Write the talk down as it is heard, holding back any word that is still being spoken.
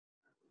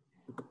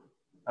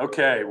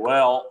Okay,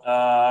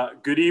 well,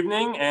 good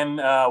evening and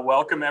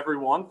welcome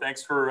everyone.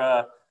 Thanks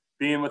for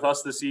being with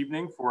us this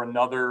evening for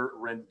another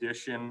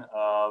rendition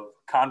of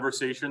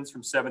Conversations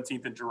from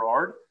 17th and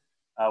Girard,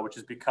 which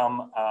has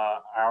become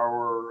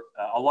our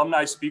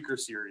alumni speaker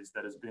series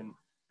that has been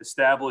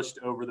established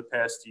over the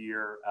past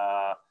year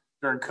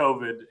during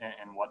COVID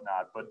and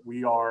whatnot. But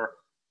we are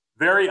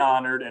very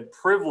honored and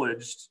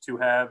privileged to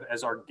have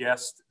as our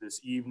guest this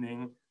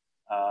evening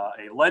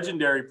a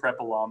legendary prep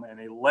alum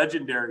and a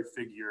legendary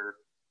figure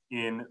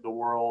in the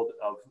world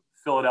of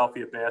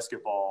Philadelphia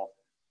basketball,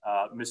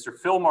 Mr.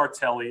 Phil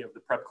Martelli of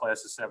the prep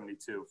class of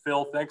 72.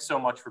 Phil, thanks so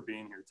much for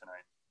being here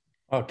tonight.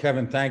 Oh,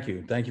 Kevin, thank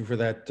you. Thank you for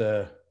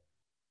that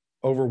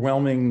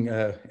overwhelming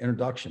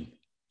introduction.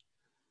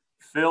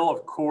 Phil,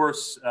 of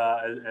course,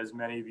 as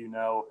many of you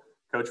know,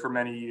 coached for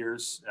many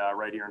years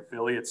right here in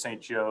Philly at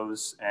St.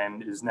 Joe's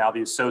and is now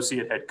the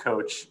associate head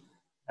coach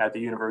at the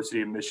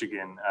University of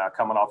Michigan,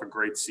 coming off a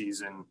great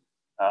season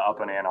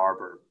up in Ann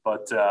Arbor.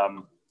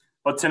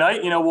 But tonight,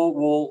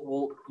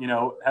 we'll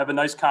have a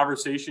nice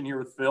conversation here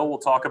with Phil. We'll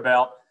talk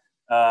about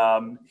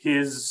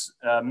his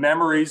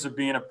memories of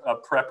being a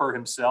prepper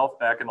himself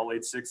back in the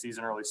late 60s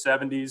and early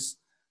 70s,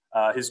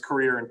 his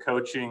career in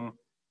coaching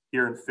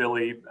here in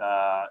Philly.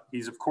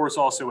 He's, of course,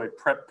 also a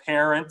prep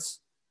parent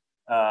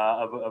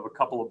of a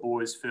couple of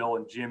boys, Phil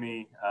and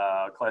Jimmy,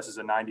 classes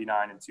of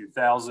 99 and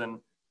 2000.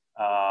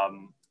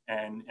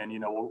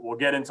 We'll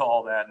get into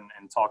all that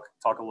and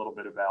talk a little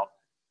bit about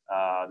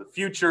the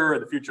future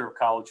of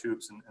college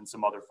hoops and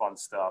some other fun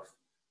stuff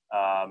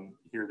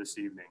here this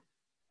evening.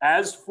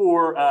 As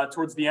for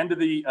towards the end of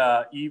the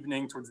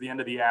evening, towards the end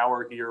of the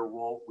hour here,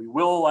 we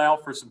will allow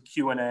for some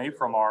Q&A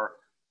from our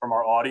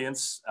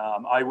audience.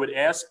 I would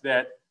ask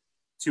that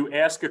to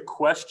ask a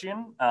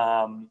question,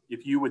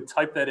 if you would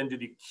type that into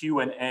the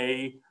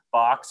Q&A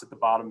box at the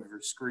bottom of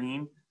your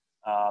screen,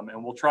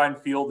 and we'll try and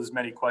field as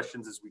many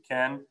questions as we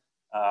can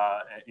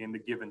in the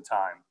given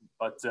time.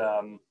 But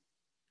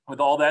with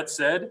all that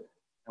said,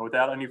 and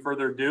without any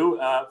further ado,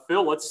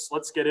 Phil,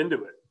 let's get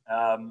into it.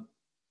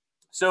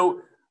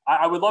 So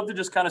I would love to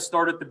just kind of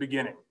start at the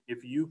beginning.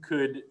 If you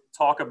could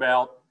talk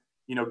about,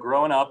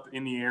 growing up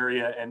in the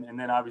area and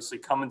then obviously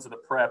coming to the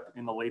prep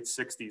in the late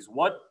 60s,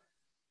 what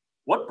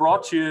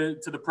brought you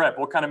to the prep?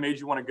 What kind of made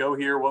you want to go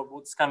here?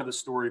 What's kind of the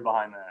story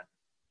behind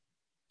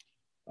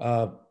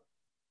that?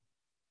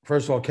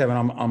 First of all, Kevin,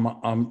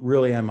 I'm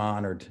really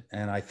honored,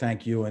 and I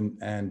thank you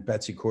and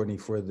Betsy Courtney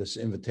for this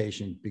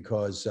invitation,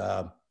 because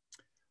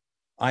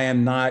I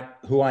am not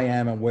who I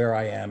am and where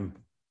I am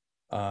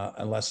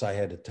unless I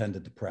had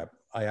attended the prep.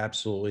 I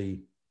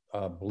absolutely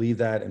believe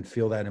that and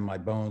feel that in my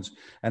bones,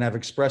 and I've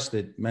expressed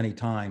it many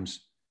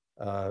times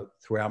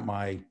throughout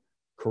my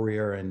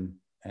career and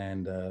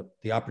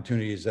the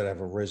opportunities that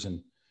have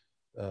arisen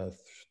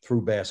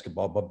through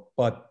basketball.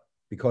 But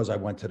because I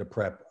went to the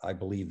prep, I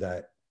believe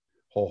that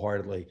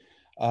wholeheartedly.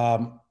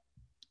 I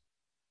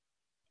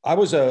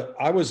was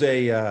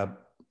a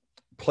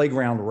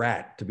playground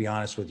rat, to be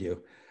honest with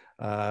you.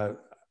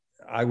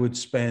 I would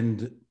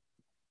spend,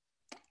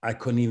 I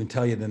couldn't even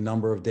tell you the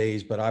number of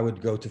days, but I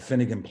would go to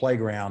Finnegan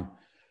Playground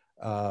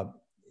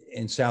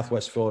in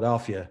Southwest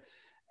Philadelphia.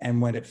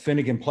 And when at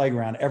Finnegan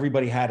Playground,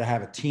 everybody had to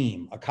have a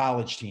team, a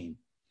college team.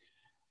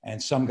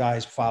 And some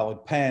guys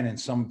followed Penn and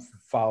some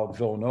followed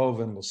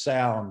Villanova and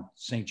LaSalle and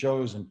St.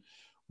 Joe's. And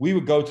we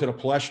would go to the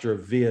Palestra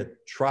via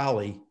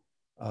trolley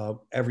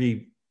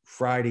every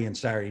Friday and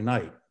Saturday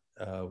night.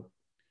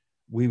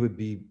 We would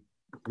be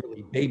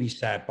really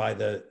babysat by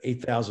the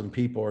 8,000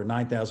 people or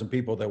 9,000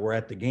 people that were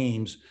at the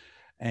games,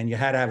 and you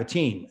had to have a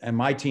team. And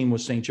my team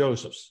was St.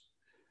 Joseph's.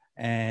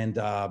 And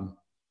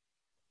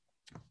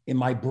in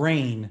my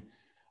brain,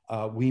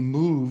 we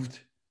moved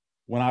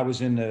when I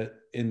was in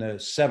the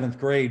seventh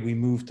grade. We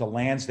moved to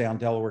Lansdowne,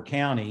 Delaware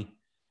County,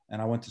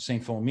 and I went to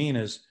St.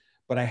 Philomena's.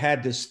 But I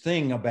had this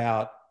thing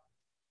about,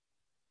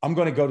 I'm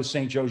going to go to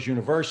St. Joe's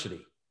University.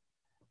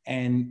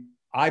 And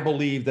I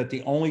believed that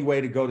the only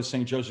way to go to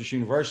St. Joseph's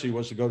University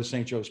was to go to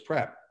St. Joe's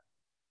Prep.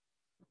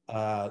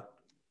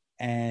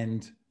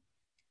 And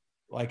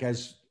like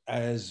as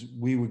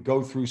we would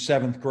go through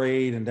seventh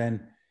grade and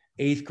then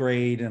eighth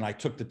grade, and I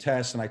took the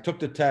test,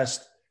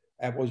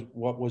 at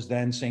what was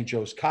then St.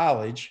 Joe's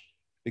College,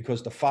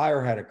 because the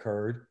fire had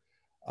occurred.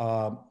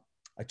 I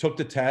took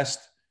the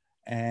test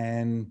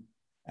and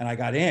I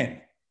got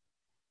in.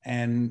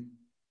 And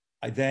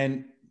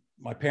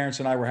my parents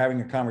and I were having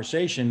a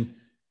conversation,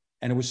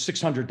 and it was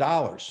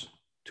 $600.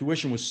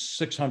 Tuition was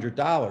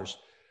 $600.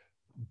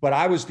 But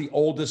I was the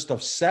oldest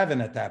of 7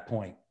 at that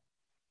point.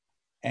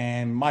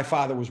 And my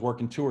father was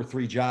working 2 or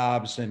 3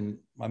 jobs, and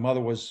my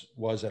mother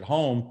was at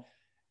home.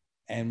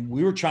 And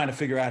we were trying to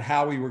figure out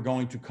how we were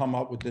going to come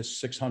up with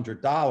this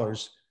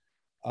 $600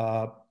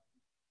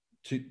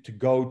 to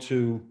go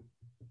to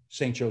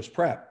St. Joe's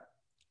Prep.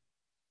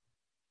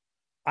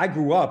 I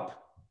grew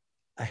up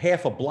a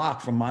half a block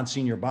from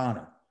Monsignor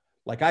Bonner.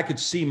 Like, I could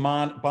see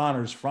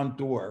Bonner's front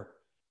door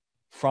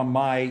from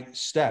my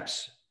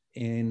steps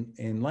in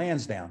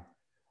Lansdowne.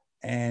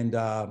 And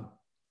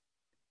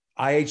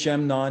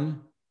IHM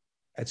none,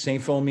 at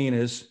St.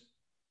 Philomena's,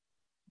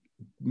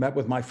 met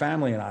with my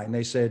family and I, and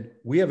they said,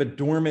 we have a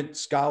dormant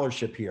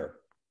scholarship here.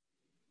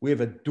 We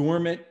have a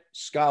dormant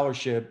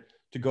scholarship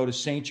to go to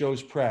St.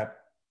 Joe's Prep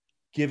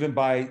given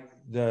by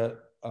the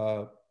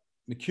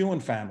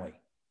McEwen family.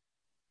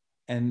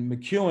 And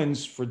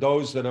McEwen's, for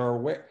those that are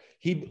aware,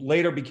 he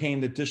later became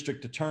the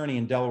district attorney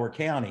in Delaware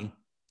County.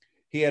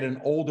 He had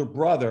an older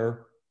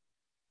brother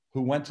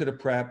who went to the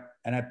prep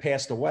and had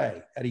passed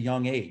away at a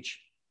young age.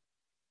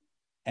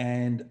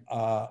 And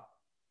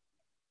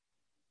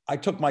I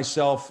took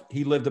myself,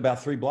 he lived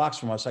about 3 blocks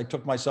from us. I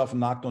took myself and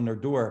knocked on their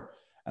door,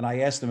 and I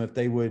asked them if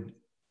they would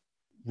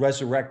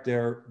resurrect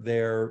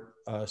their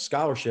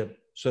scholarship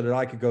so that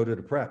I could go to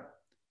the prep.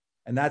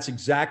 And that's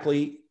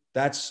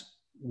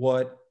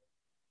what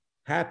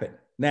happened.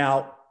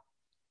 Now,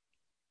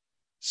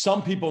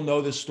 some people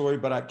know this story,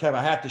 but Kev,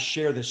 I have to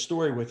share this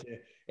story with you.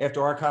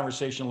 After our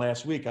conversation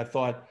last week, I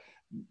thought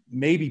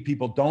maybe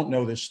people don't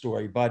know this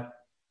story, but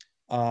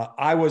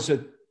I was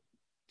a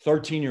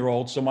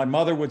 13-year-old. So my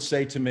mother would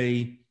say to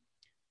me,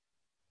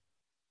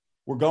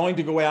 we're going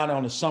to go out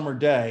on a summer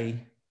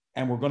day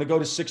and we're going to go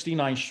to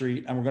 69th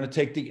Street and we're going to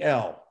take the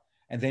L.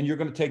 And then you're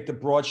going to take the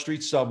Broad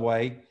Street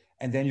subway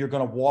and then you're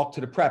going to walk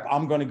to the prep.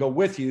 I'm going to go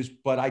with you,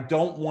 but I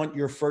don't want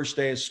your first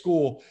day of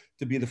school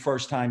to be the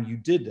first time you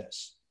did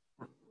this.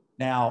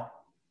 Now,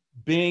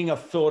 being a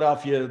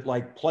Philadelphia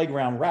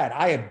playground rat,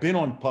 I had been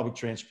on public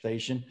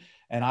transportation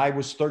and I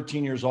was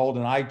 13 years old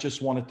and I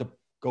just wanted to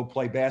go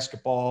play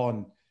basketball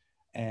and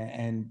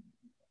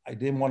I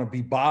didn't want to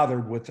be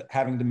bothered with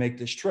having to make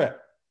this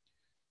trip.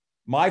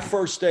 My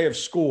first day of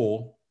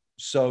school,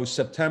 so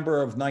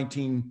September of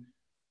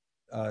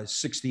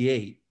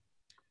 1968,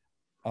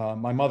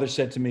 my mother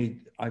said to me,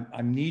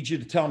 I need you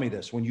to tell me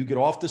this. When you get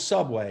off the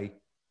subway,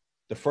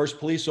 the first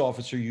police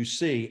officer you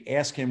see,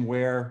 ask him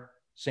where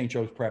St.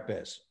 Joe's Prep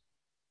is.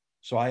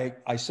 So I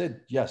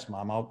said, yes,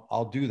 Mom,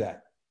 I'll do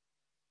that.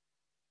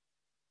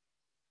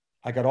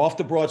 I got off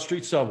the Broad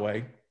Street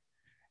subway,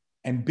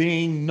 and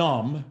being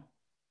numb,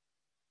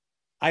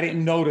 I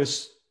didn't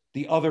notice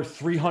the other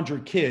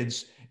 300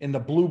 kids in the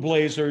blue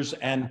blazers,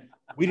 and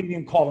we didn't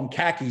even call them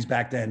khakis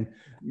back then.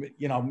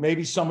 You know,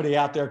 maybe somebody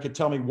out there could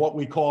tell me what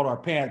we called our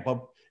pants,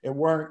 but they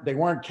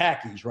weren't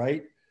khakis,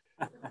 right?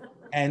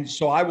 And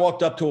so I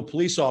walked up to a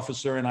police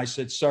officer and I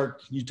said, sir,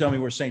 can you tell me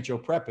where St. Joe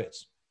Prep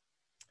is?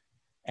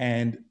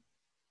 And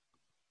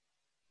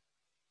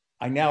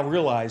I now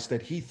realize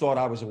that he thought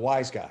I was a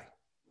wise guy.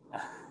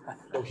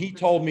 So he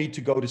told me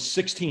to go to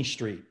 16th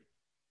Street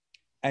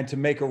and to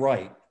make a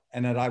right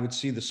and that I would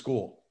see the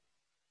school.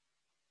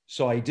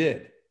 So I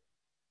did.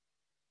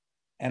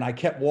 And I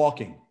kept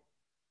walking.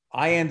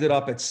 I ended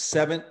up at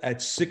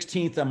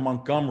 16th and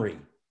Montgomery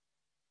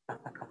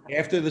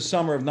after the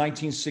summer of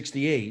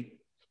 1968.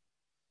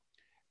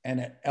 And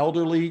an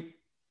elderly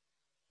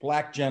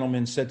Black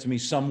gentleman said to me,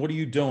 son, what are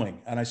you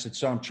doing? And I said,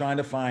 so I'm trying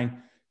to find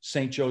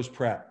St. Joe's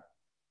Prep.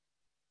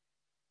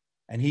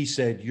 And he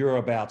said, you're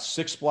about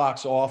 6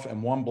 blocks off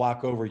and 1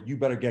 block over. You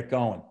better get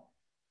going.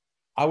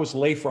 I was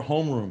late for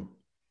homeroom.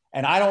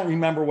 And I don't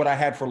remember what I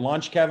had for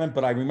lunch, Kevin,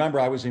 but I remember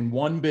I was in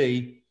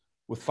 1B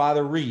with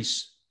Father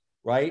Reese,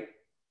 right?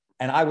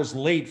 And I was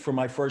late for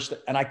my first,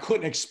 and I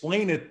couldn't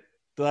explain it.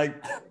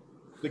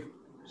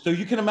 So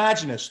you can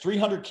imagine this,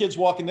 300 kids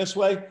walking this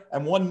way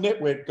and 1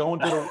 nitwit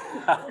going to the,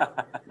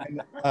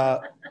 and,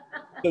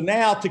 so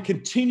now to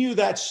continue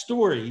that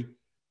story,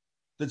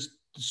 the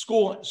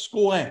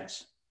school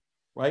ends,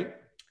 right?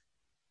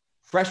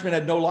 Freshmen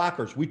had no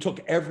lockers. We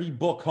took every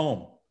book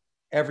home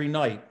every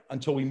night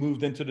until we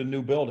moved into the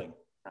new building,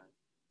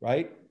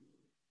 right?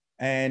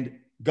 And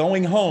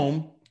going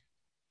home,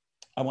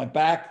 I went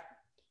back,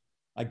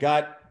 I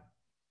got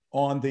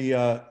on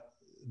the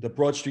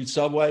Broad Street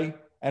subway,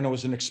 and there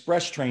was an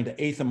express train to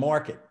 8th and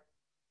Market.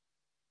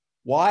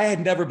 Well, I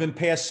had never been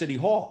past City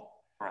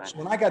Hall. Right. So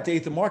when I got to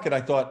 8th and Market,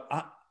 I thought,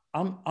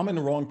 I'm in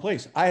the wrong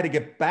place. I had to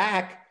get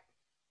back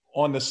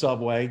on the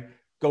subway,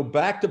 go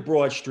back to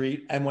Broad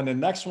Street, and when the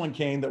next one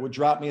came that would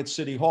drop me at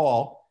City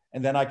Hall,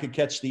 and then I could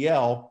catch the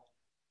L,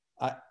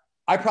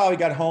 I probably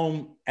got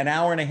home an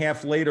hour and a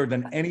half later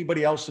than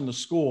anybody else in the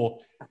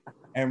school.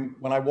 And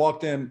when I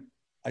walked in,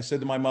 I said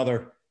to my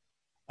mother,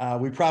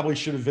 we probably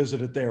should have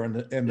visited there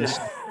in this.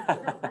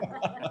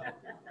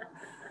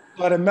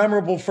 But a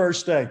memorable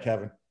first day,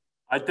 Kevin.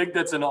 I think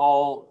that's an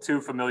all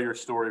too familiar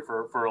story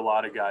for a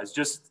lot of guys.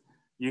 Just,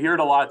 you hear it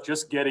a lot,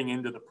 just getting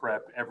into the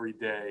prep every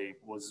day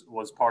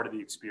was part of the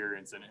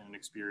experience and an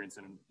experience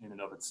in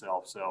and of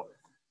itself. So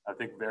I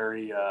think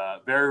very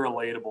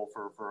relatable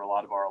for a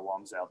lot of our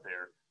alums out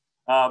there.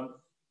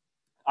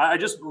 I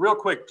just real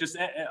quick, just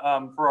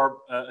for our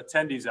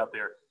attendees out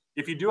there,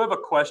 if you do have a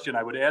question,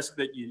 I would ask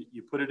that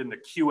you put it in the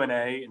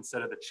Q&A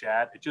instead of the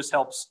chat. It just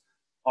helps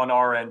on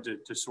our end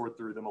to sort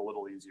through them a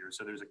little easier.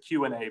 So there's a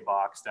Q&A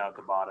box down at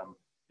the bottom.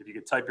 If you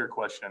could type your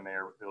question in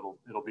there,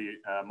 it'll be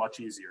much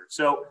easier.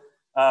 So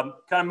kind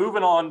of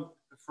moving on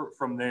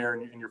from there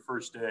in your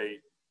first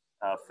day,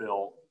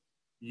 Phil,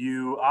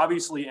 you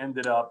obviously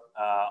ended up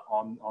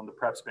on the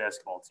Preps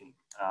basketball team.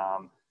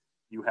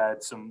 You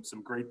had some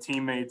great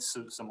teammates,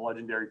 some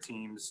legendary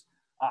teams.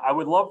 I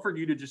would love for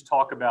you to just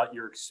talk about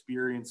your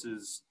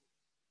experiences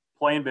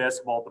playing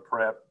basketball at the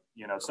Prep,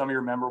 you know, some of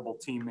your memorable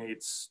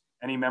teammates,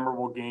 any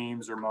memorable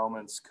games or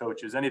moments,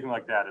 coaches, anything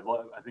like that.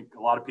 I think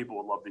a lot of people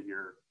would love to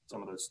hear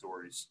some of those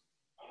stories.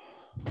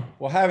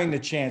 Well, having the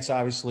chance,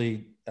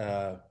 obviously,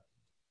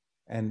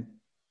 and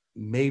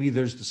maybe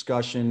there's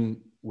discussion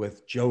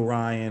with Joe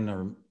Ryan,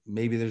 or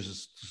maybe there's a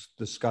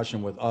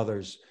discussion with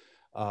others.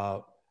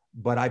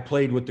 But I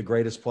played with the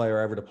greatest player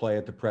ever to play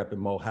at the Prep, in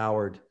Mo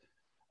Howard.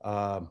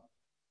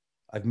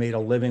 I've made a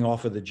living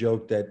off of the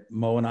joke that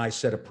Mo and I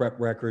set a Prep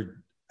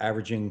record,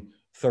 averaging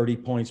 30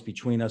 points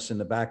between us in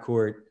the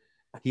backcourt.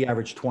 He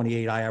averaged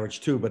 28, I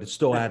averaged 2, but it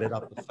still added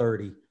up to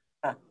 30.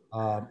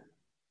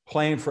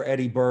 Playing for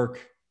Eddie Burke,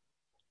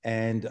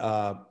 and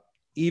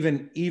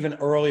even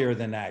earlier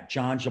than that,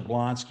 John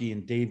Jablonski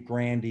and Dave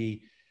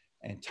Grandy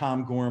and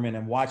Tom Gorman,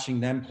 and watching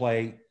them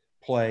play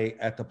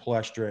at the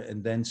Palestra,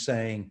 and then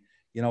saying,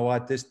 you know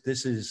what,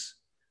 this is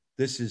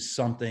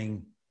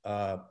something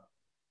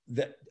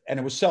that, and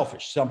it was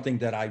selfish, something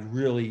that I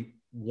really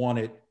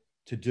wanted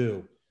to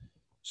do.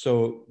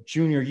 So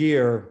junior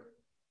year,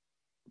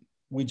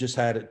 we just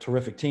had a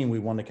terrific team. We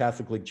won the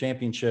Catholic League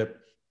championship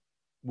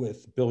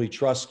with Billy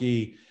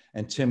Trusky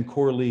and Tim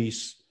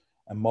Corliss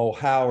and Mo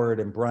Howard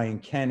and Brian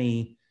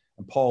Kenny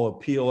and Paul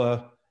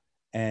Opila.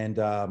 And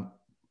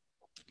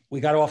we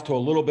got off to a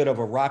little bit of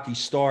a rocky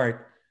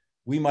start.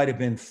 We might have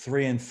been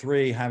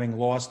 3-3, having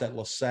lost at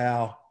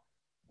LaSalle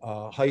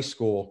High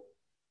School.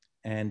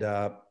 And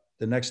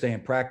the next day in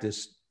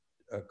practice,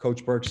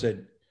 Coach Burke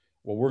said,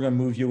 well, we're going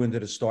to move you into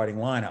the starting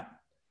lineup.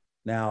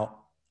 Now,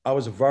 I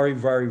was a very,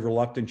 very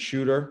reluctant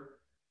shooter.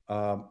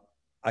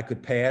 I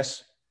could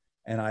pass,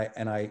 and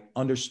I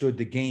understood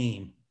the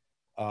game.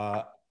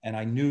 And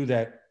I knew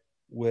that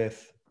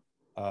with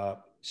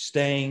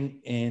staying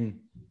in,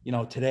 you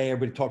know, today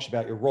everybody talks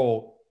about your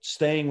role,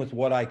 staying with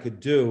what I could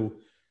do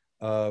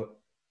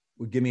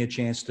would give me a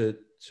chance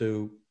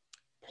to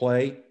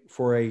play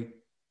for a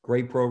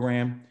great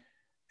program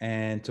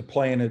and to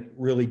play in a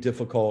really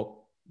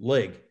difficult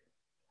league.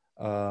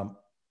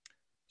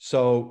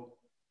 So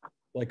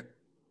like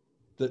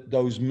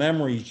those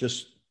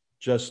memories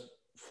just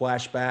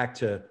flash back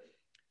to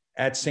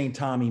at St.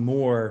 Tommy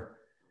Moore,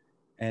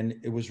 and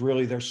it was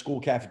really their school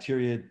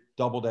cafeteria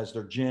doubled as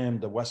their gym,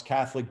 the West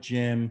Catholic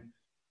gym,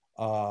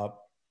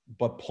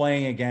 but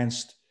playing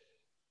against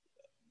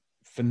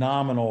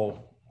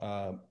phenomenal,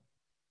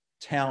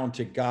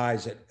 talented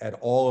guys at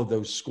all of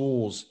those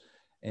schools,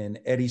 and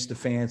Eddie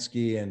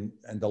Stefanski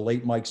and the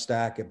late Mike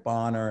Stack at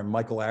Bonner and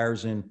Michael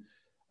Arzin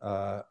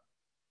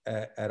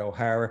at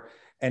O'Hara.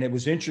 And it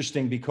was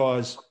interesting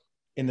because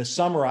in the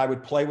summer I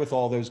would play with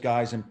all those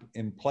guys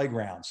in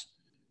playgrounds.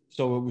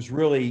 So it was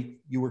really,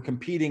 you were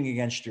competing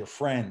against your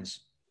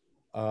friends.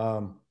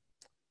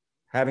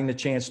 Having the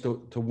chance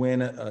to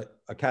win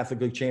a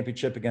Catholic League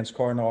championship against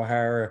Cardinal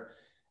O'Hara,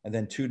 and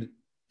then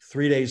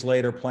 3 days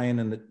later playing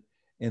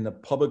in the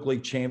public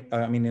league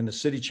in the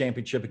city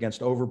championship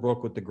against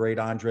Overbrook with the great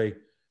Andre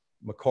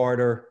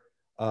McCarter.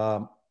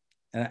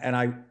 And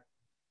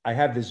I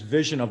have this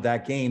vision of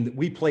that game that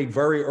we played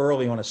very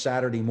early on a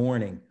Saturday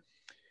morning,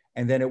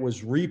 and then it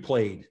was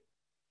replayed.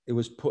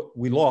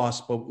 We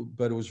lost,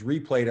 but it was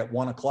replayed at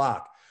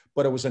 1:00,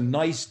 but it was a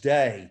nice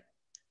day.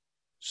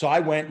 So I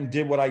went and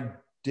did what I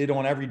did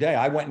on every day.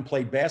 I went and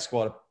played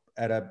basketball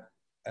at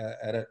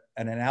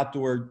an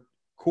outdoor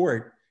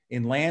court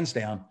in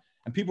Lansdowne,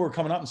 and people were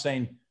coming up and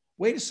saying,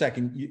 wait a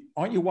second,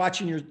 aren't you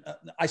watching your,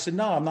 I said,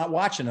 no, I'm not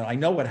watching it. I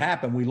know what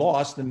happened. We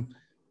lost. And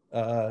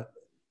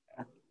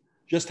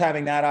just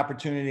having that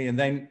opportunity, and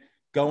then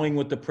going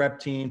with the Prep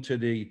team to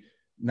the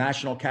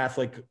National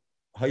Catholic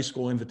High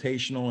School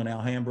Invitational in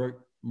Alhambra,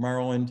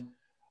 Maryland.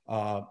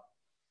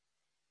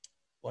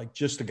 Like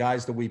just the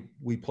guys that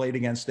we played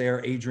against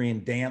there.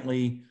 Adrian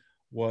Dantley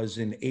was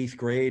in 8th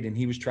grade, and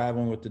he was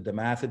traveling with the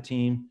DeMatha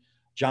team.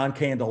 John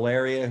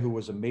Candelaria, who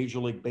was a Major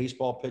League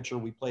Baseball pitcher,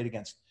 we played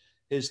against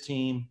his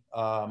team.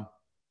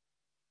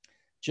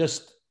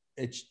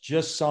 It's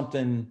just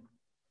something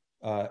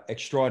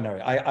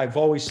extraordinary. I've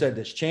always said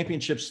this: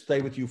 championships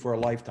stay with you for a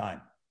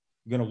lifetime.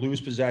 You're going to lose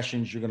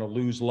possessions. You're going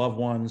to lose loved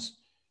ones.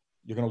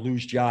 You're going to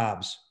lose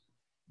jobs.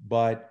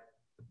 But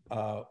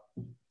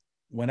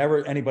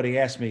whenever anybody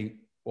asks me,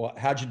 well,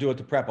 how'd you do at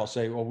the Prep? I'll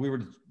say, well, we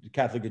were the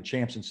Catholic League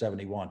champs in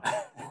 '71.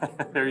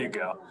 There you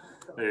go.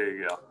 There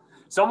you go.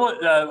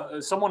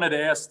 Someone had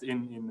asked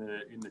in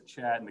the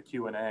chat, in the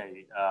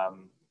Q&A,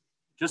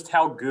 just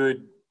how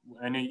good,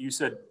 and you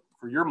said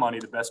for your money,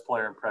 the best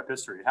player in Prep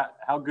history.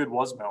 How good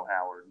was Mo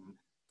Howard? And,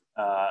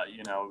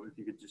 you know, if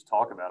you could just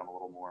talk about him a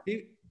little more.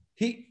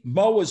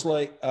 Mo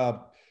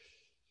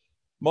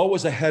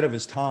was ahead of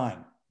his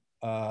time.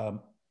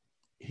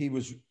 He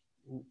was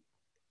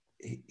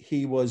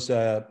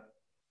a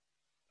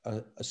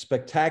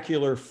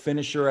spectacular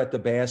finisher at the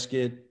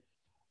basket.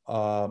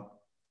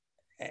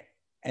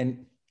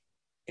 And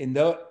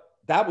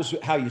that was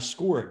how you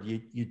scored.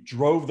 You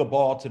drove the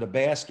ball to the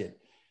basket.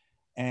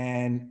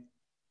 And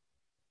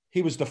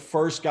he was the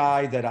first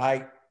guy that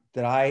I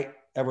that I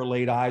ever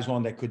laid eyes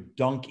on that could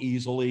dunk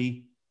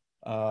easily.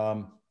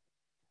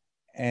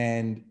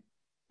 And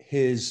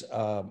his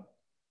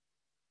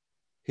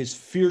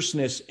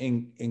fierceness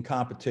in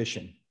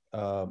competition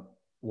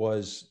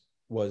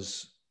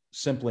was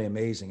simply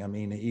amazing. I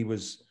mean, he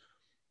was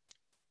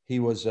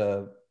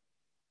an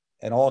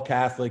all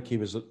Catholic. He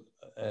was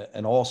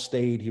an all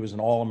state. He was an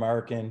all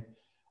American.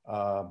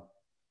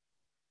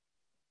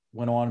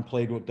 Went on and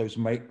played with those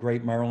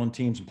great Maryland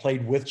teams and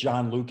played with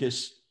John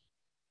Lucas.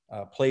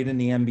 Played in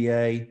the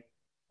NBA.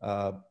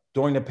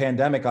 During the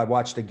pandemic, I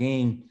watched a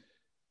game.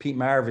 Pete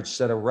Maravich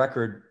set a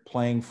record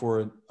playing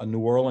for a New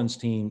Orleans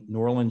team, New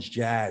Orleans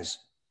Jazz.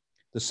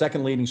 The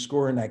second leading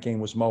scorer in that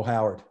game was Mo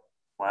Howard.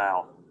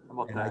 Wow. How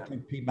about And that? I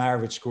think Pete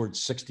Maravich scored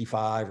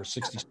 65 or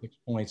 66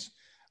 points.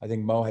 I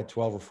think Mo had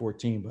 12 or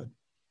 14, but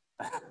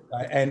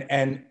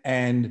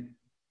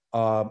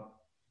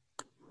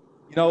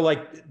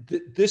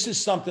this is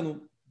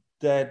something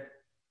that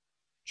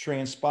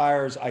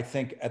transpires, I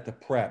think, at the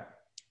prep.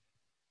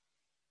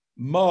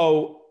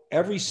 Mo,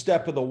 every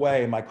step of the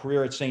way in my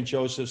career at St.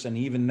 Joseph's and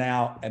even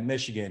now at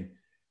Michigan,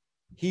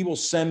 he will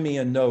send me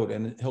a note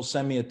and he'll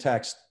send me a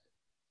text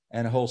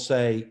and he'll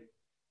say,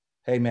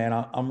 hey man,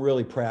 I'm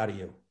really proud of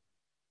you.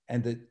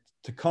 And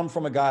to come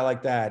from a guy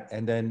like that,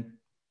 and then,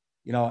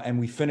 and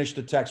we finished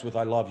the text with,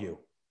 I love you.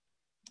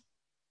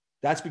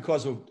 That's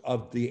because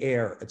of the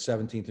air at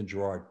 17th and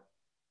Girard.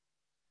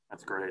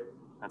 That's great.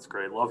 That's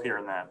great. Love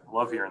hearing that.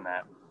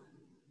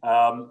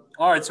 All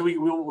right, so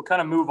we'll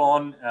kind of move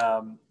on.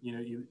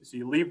 You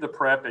leave the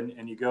prep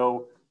and you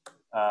go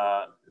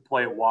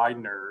play at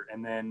Widener,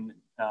 and then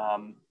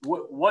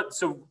what?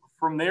 So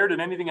from there, did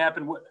anything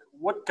happen?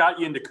 What got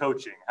you into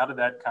coaching? How did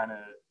that kind of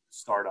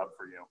start up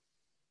for you?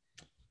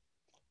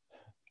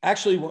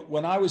 Actually,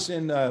 when I was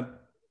in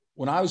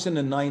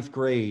the ninth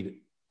grade,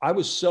 I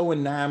was so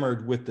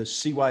enamored with the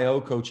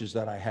CYO coaches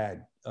that I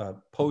had. A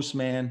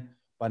postman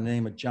by the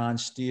name of John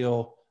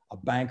Steele, a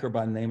banker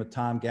by the name of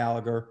Tom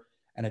Gallagher,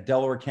 and a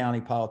Delaware County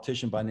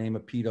politician by the name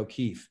of Pete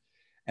O'Keefe.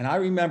 And I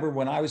remember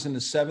when I was in the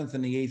 7th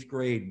and the 8th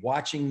grade,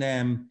 watching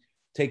them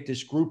take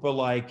this group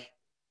of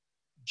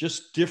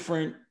just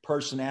different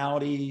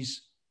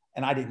personalities,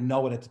 and I didn't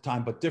know it at the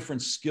time, but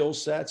different skill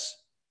sets,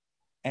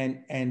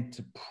 and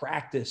to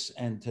practice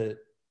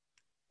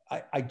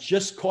I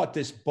just caught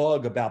this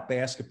bug about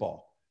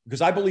basketball,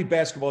 because I believe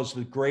basketball is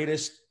the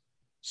greatest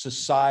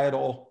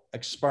societal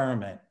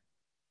experiment,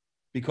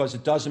 because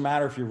it doesn't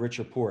matter if you're rich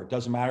or poor. It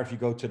doesn't matter if you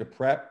go to the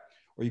prep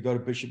or you go to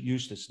Bishop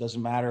Eustace. It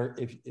doesn't matter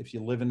if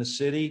you live in the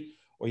city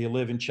or you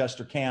live in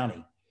Chester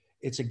County.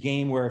 It's a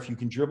game where if you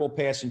can dribble,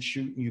 pass, and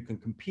shoot, and you can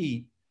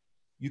compete,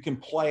 you can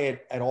play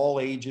it at all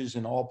ages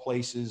and all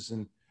places.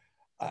 And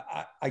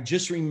I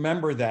just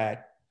remember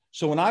that.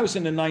 So when I was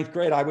in the 9th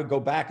grade, I would go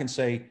back and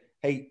say,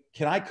 hey,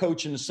 can I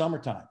coach in the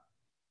summertime?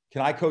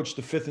 Can I coach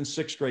the 5th and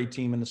 6th grade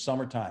team in the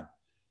summertime?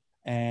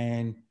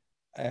 And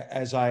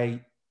as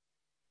I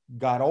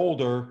got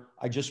older,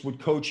 I just would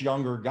coach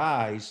younger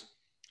guys.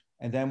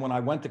 And then when I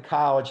went to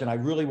college and I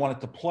really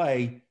wanted to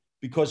play,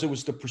 because it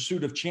was the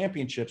pursuit of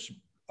championships,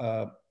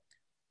 I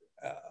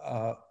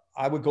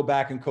would go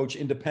back and coach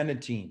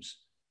independent teams.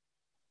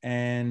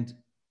 And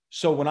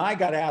so when I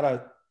got out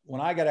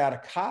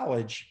of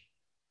college,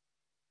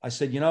 I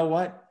said, you know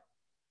what?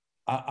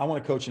 I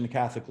want to coach in the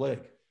Catholic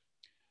League.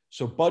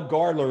 So Bud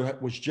Gardler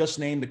was just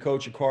named the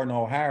coach at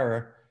Cardinal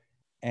O'Hara,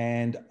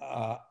 and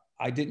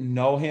I didn't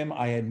know him.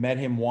 I had met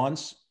him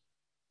once,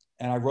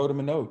 and I wrote him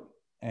a note,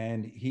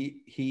 and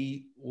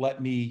he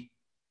let me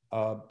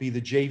be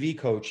the JV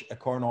coach at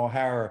Cardinal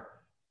O'Hara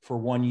for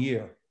 1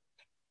 year.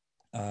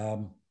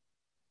 The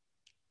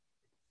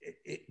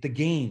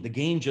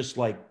game just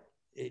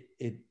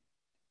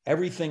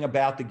everything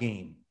about the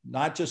game,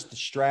 not just the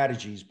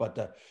strategies, but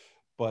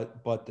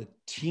the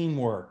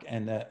teamwork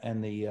and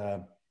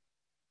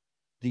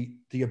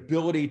the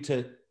ability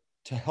to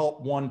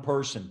help one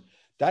person.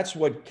 That's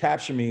what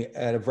captured me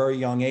at a very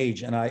young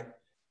age. And I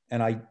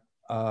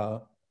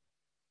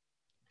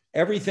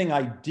everything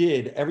I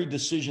did, every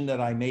decision that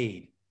I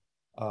made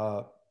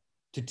to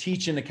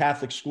teach in the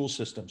Catholic school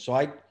system.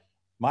 So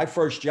my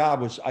first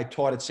job was I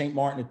taught at St.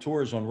 Martin at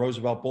Tours on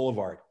Roosevelt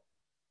Boulevard.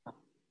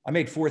 I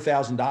made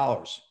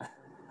 $4,000,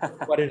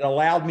 but it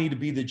allowed me to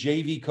be the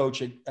JV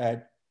coach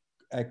at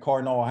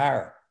Cardinal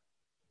O'Hara.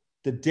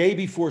 The day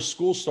before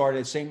school started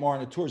at St.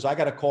 Martin at Tours, I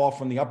got a call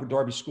from the Upper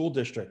Darby School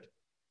District.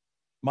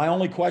 My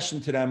only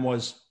question to them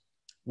was,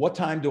 what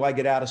time do I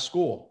get out of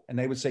school? And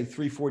they would say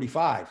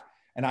 3:45.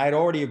 And I had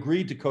already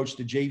agreed to coach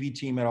the JV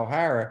team at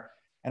O'Hara,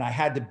 and I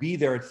had to be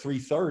there at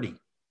 3:30.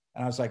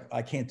 And I was like,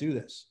 I can't do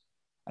this.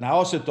 And I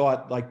also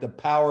thought, the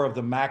power of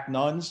the Mac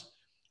nuns.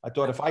 I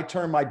thought, if I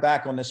turn my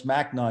back on this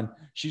Mac nun,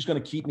 she's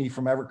going to keep me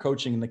from ever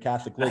coaching in the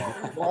Catholic League,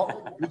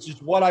 which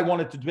is what I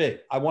wanted to be.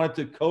 I wanted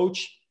to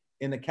coach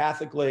in the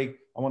Catholic League.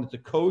 I wanted to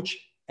coach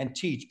and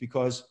teach,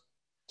 because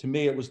to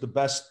me, it was the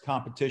best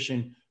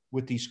competition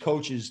with these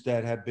coaches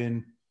that have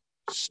been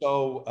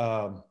so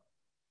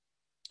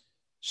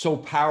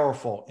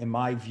powerful in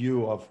my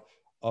view of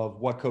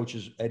what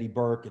coaches Eddie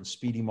Burke and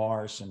Speedy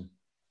Morris. And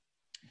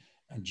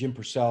and Jim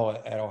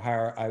Purcell at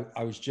O'Hara,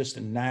 I was just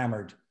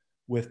enamored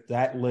with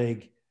that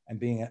league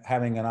and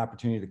having an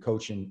opportunity to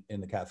coach in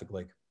the Catholic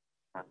League.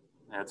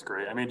 That's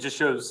great. I mean, it just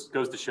goes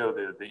to show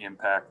the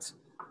impact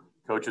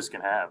coaches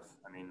can have.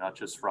 I mean, not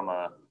just from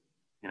a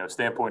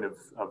standpoint of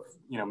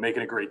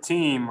making a great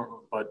team,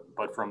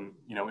 but from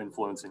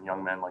influencing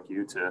young men like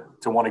you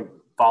to want to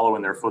follow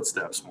in their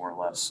footsteps more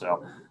or less.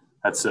 So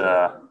that's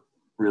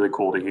really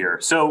cool to hear.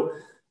 So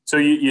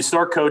you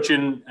start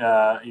coaching.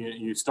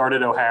 You start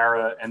at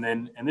O'Hara, and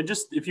then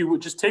just if you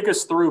would just take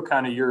us through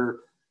kind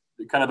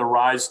of the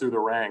rise through the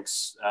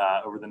ranks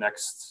over the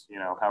next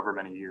however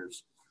many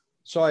years.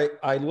 So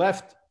I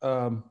left.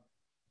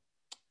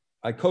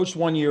 I coached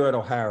 1 year at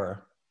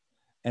O'Hara,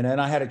 and then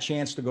I had a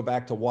chance to go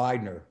back to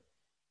Widener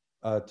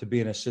to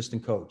be an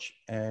assistant coach.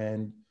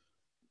 And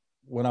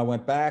when I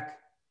went back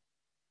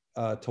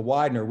to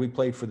Widener, we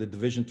played for the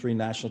Division III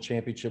National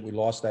Championship. We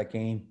lost that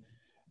game.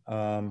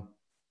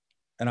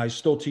 And I was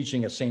still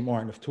teaching at St.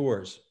 Martin of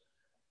Tours.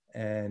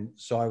 And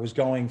so I was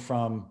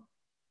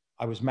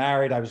I was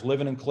married. I was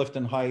living in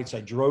Clifton Heights.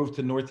 I drove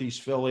to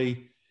Northeast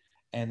Philly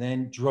and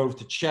then drove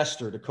to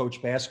Chester to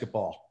coach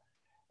basketball.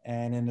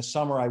 And in the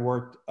summer, I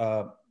worked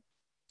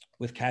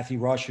with Kathy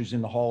Rush, who's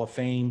in the Hall of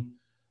Fame.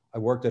 I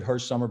worked at her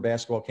summer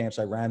basketball camps.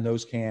 I ran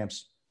those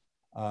camps.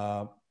 My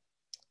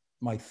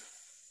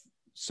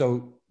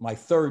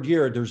third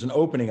year, there's an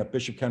opening at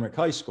Bishop Kenrick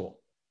High School.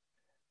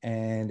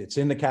 And it's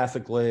in the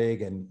Catholic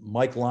League, and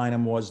Mike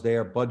Lynham was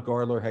there. Bud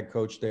Gardler had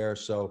coached there.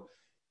 So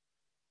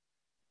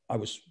I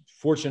was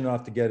fortunate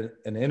enough to get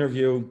an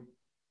interview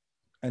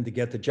and to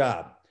get the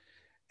job.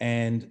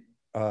 And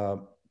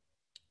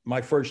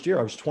my first year,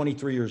 I was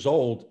 23 years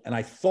old, and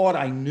I thought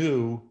I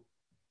knew,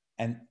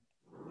 and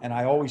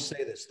I always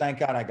say this, thank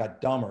God I got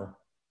dumber.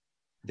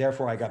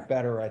 Therefore, I got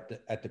better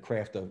at the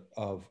craft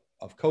of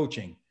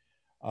coaching.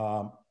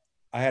 I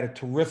had a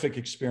terrific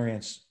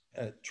experience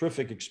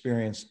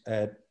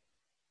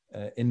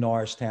in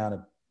Norristown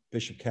at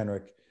Bishop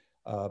Kenrick.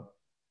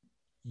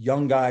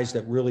 Young guys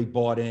that really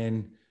bought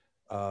in,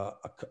 a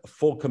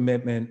full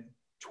commitment,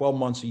 12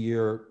 months a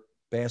year,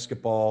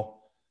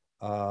 basketball,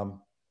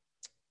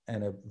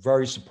 and a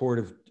very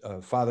supportive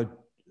father,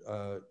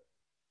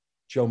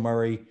 Joe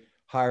Murray,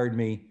 hired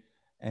me,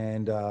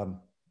 and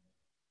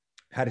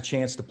had a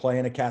chance to play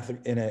in a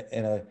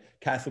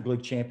Catholic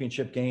League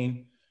championship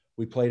game.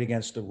 We played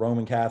against a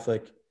Roman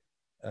Catholic,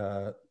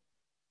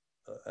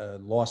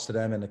 lost to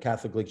them in the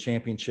Catholic League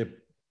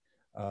championship.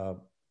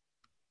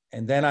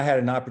 And then I had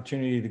an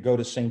opportunity to go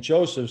to St.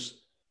 Joseph's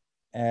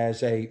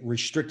as a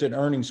restricted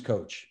earnings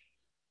coach.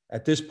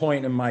 At this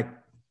point in my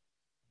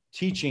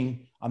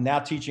teaching, I'm now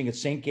teaching at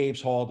St.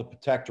 Gabe's Hall, the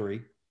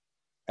Protectory.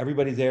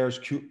 Everybody there is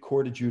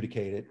court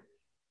adjudicated.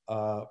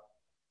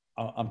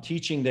 I'm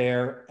teaching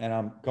there, and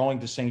I'm going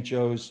to St.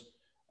 Joe's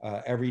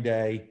every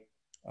day.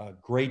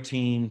 Great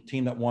team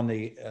that won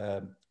the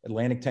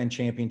Atlantic 10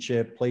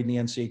 championship, played in the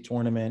NCAA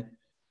tournament.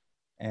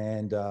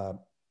 And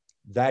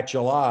that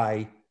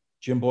July,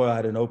 Jim Boyle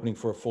had an opening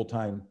for a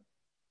full-time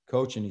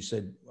coach, and he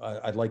said,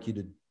 I'd like you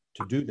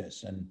to do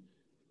this. And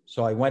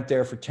so I went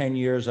there for 10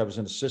 years. I was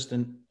an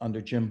assistant under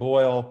Jim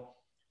Boyle.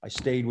 I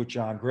stayed with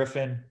John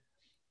Griffin.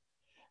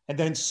 And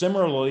then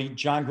similarly,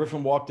 John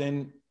Griffin walked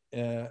in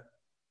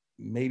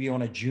maybe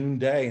on a June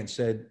day and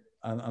said,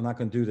 I'm not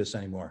going to do this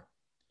anymore.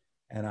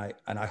 And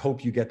I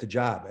hope you get the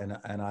job.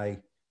 And I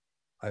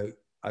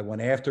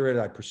went after it.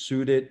 I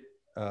pursued it.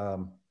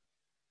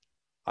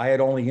 I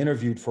had only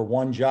interviewed for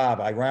one job.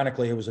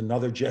 Ironically, it was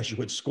another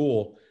Jesuit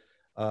school.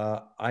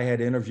 I had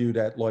interviewed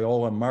at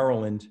Loyola,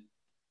 Maryland,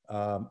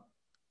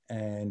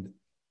 and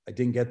I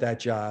didn't get that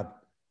job.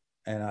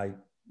 And I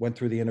went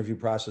through the interview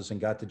process and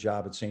got the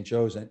job at St.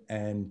 Joe's.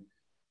 And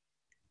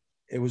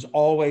it was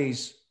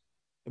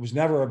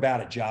never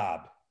about a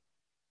job.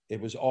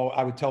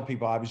 I would tell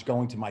people I was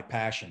going to my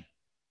passion.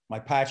 My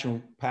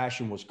passion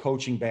was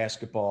coaching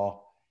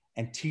basketball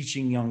and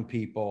teaching young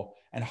people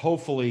and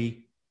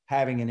hopefully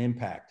having an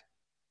impact.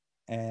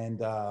 And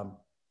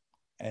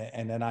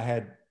then I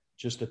had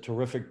just a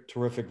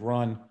terrific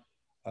run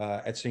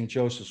at St.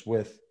 Joseph's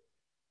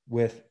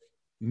with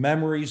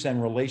memories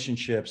and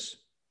relationships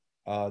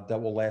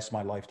that will last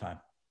my lifetime.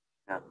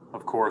 Yeah,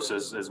 of course,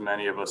 as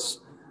many of us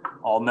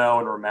all know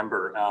and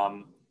remember.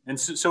 And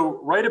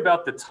so right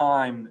about the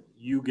time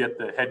you get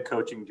the head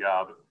coaching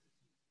job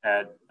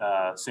at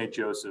St.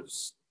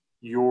 Joseph's,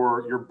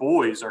 your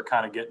boys are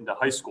kind of getting to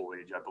high school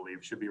age, I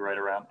believe, should be right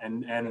around.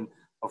 And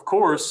of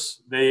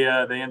course, they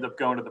end up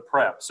going to the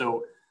prep.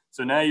 So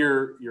now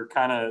you're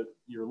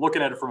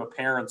looking at it from a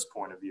parent's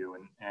point of view.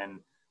 And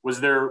was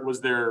there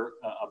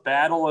a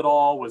battle at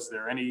all? Was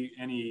there any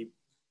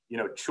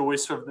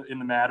choice in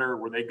the matter?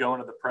 Were they going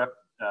to the prep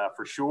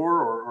for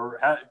sure, or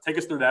take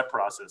us through that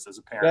process as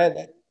a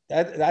parent?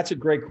 That's a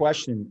great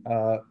question,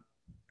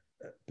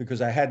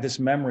 because I had this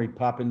memory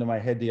pop into my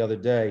head the other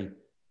day.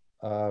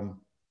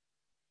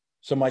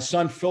 So my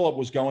son Philip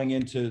was going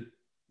into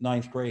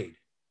 9th grade,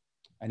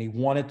 and he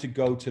wanted to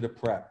go to the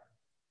prep,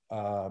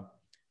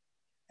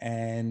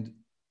 and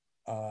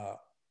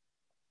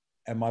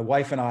my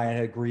wife and I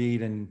had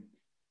agreed, and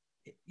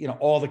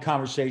all the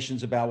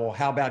conversations about, well,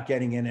 how about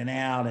getting in and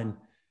out? And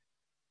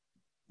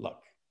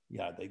look,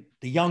 yeah,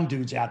 the young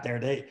dudes out there,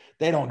 they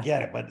don't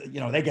get it, but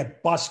they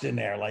get busted in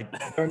there. Like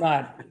they're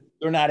not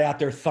out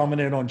there thumbing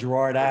it on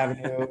Girard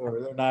Avenue, or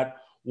they're not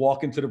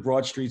walking to the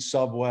Broad Street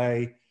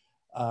subway.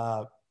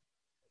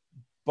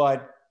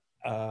 But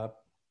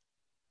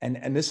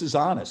this is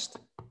honest.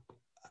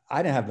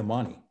 I didn't have the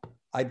money.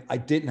 I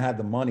didn't have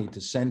the money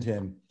to send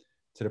him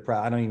to the prep.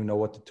 I don't even know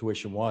what the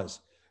tuition was.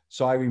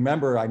 So I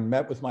remember I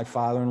met with my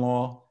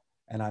father-in-law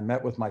and I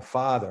met with my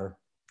father,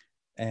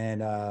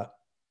 and I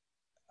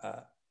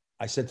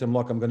said to him,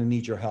 look, I'm going to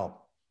need your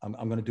help. I'm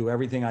going to do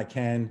everything I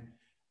can.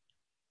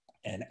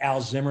 And Al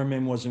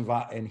Zimmerman was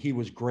involved, and he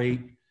was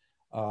great.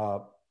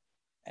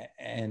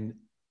 And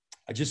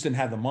I just didn't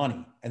have the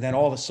money. And then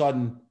all of a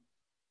sudden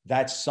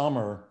that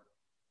summer,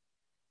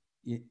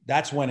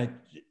 that's when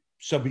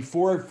so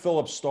before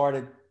Philip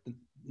started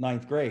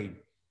ninth grade,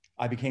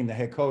 I became the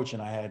head coach,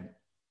 and I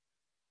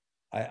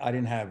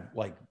didn't have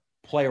like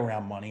play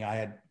around money.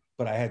 I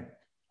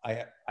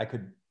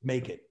could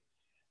make it.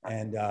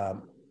 And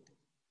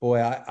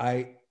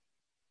boy,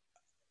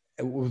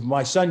 with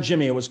my son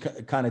Jimmy, it was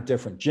kind of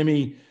different.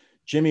 Jimmy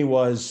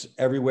was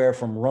everywhere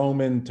from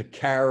Roman to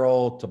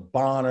Carroll to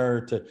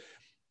Bonner to,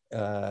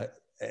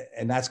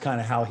 and that's kind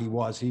of how he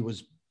was. He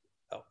was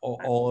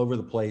all over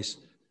the place,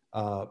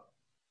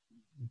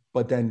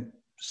 but then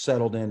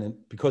settled in, and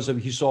because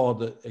he saw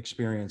the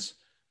experience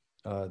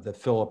that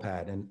Philip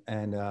had,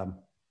 and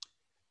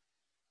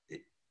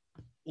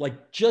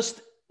like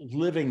just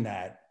living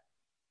that.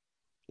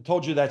 I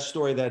told you that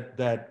story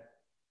that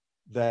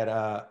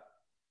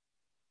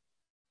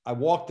I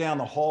walked down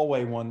the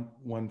hallway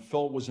when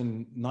Phil was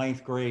in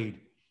ninth grade,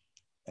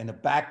 and the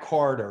back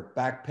corridor,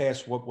 back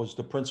past what was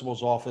the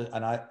principal's office,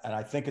 and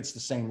I think it's the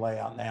same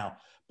layout now.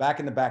 Back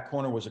in the back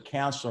corner was a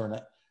counselor,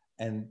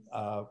 and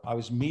I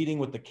was meeting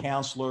with the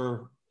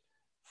counselor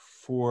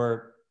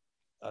for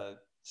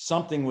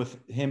something with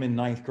him in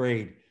ninth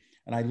grade,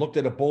 and I looked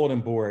at a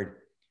bulletin board,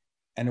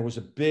 and there was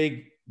a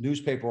big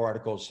newspaper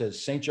article that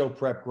says St. Joe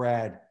Prep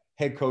grad,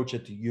 head coach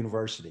at the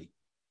university,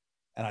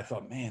 and I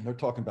thought, man, they're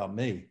talking about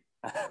me.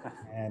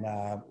 And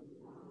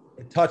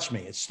it touched me.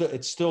 It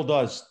still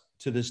does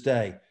to this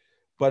day.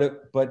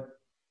 But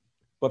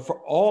for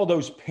all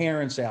those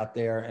parents out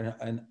there,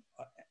 and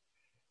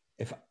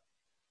if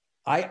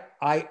I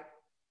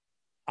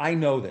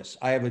know this,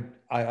 I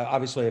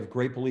obviously have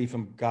great belief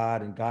in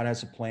God, and God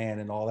has a plan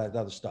and all that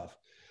other stuff.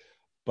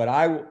 But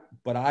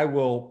I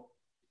will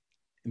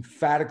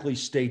emphatically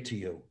state to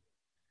you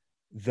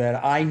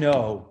that I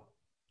know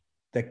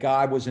that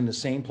God was in the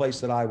same place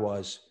that I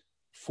was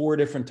 4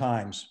 different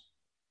times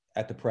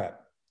at the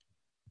prep,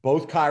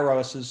 both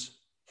Kairoses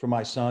for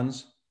my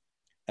sons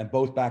and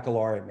both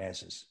baccalaureate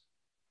masses.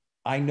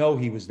 I know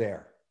he was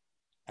there,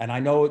 and I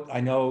know,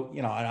 I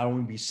don't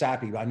want to be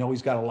sappy, but I know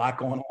he's got a lot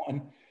going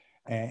on,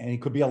 and he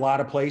could be a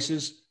lot of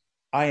places.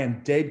 I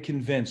am dead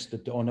convinced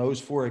that on those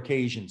 4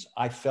 occasions,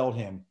 I felt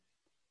him.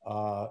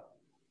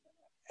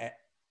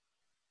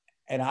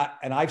 And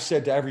I've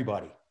said to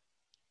everybody,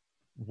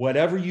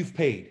 whatever you've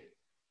paid,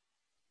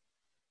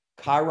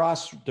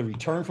 Kairos, the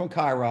return from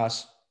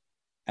Kairos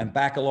and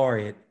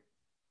baccalaureate,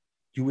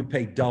 you would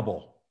pay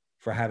double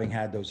for having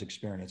had those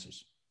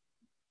experiences.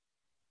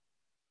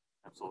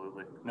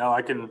 Absolutely. No,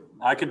 I can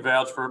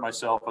vouch for it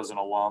myself as an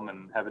alum,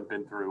 and having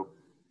been through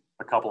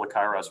a couple of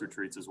Kairos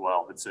retreats as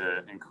well. It's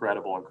an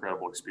incredible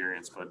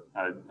experience, but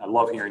I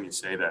love hearing you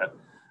say that.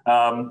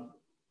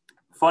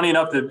 Funny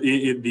enough,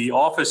 the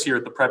office here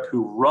at the prep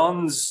who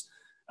runs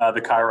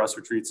the Kairos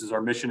retreats is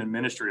our mission and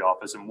ministry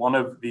office. And one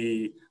of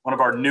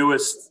our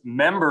newest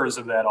members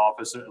of that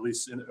office, at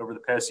least over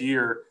the past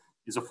year,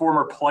 is a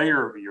former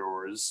player of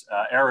yours,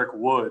 Eric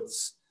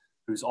Woods,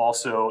 who's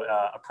also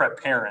a prep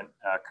parent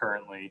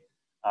currently.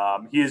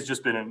 He has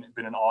just been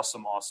an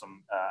awesome,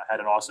 had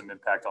an awesome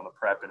impact on the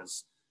prep in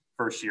his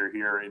first year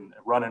here, and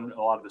running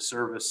a lot of the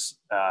service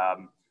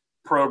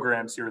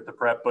programs here at the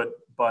prep.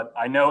 But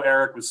I know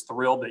Eric was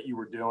thrilled that you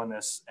were doing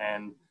this,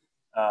 and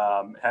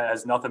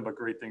has nothing but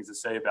great things to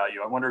say about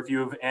you. I wonder if you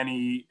have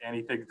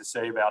anything to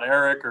say about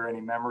Eric, or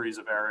any memories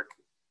of Eric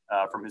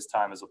from his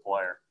time as a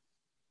player.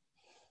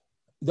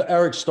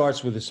 Eric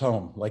starts with his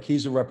home. Like,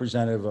 he's a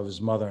representative of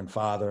his mother and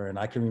father. And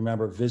I can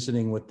remember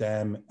visiting with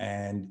them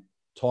and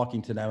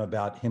talking to them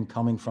about him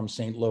coming from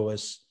St.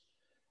 Louis,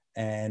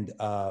 and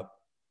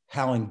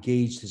how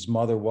engaged his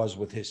mother was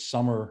with his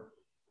summer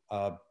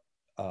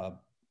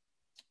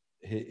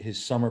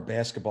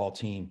basketball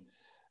team.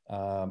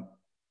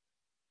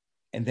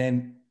 And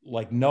then,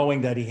 like,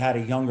 knowing that he had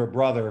a younger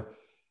brother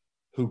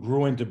who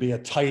grew into be a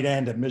tight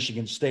end at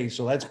Michigan State.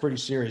 So that's pretty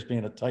serious,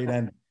 being a tight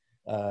end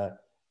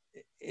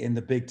in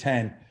the Big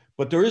Ten.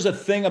 But there is a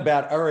thing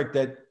about Eric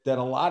that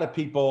a lot of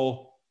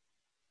people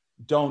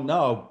don't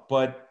know.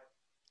 But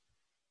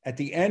at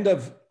the end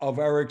of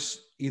Eric's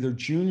either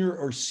junior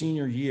or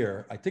senior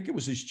year, I think it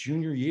was his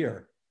junior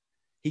year,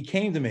 he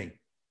came to me,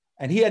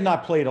 and he had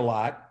not played a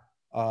lot.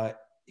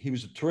 He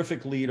was a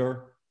terrific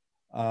leader,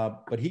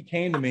 but he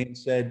came to me and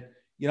said,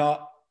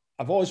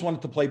 I've always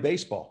wanted to play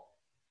baseball.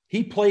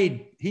 He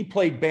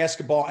played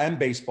basketball and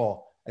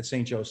baseball at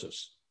St.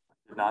 Joseph's.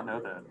 Did not know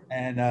that.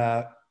 And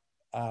I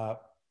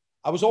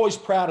was always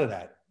proud of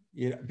that,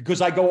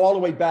 because I go all the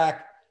way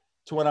back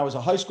to when I was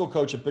a high school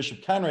coach at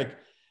Bishop Kenrick,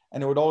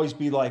 and it would always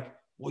be like,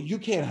 well, you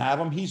can't have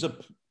him. He's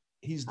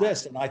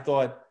this. And I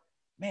thought,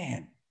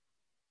 man,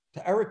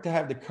 to Eric to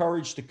have the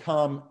courage to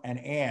come and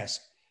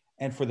ask,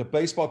 and for the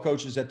baseball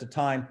coaches at the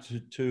time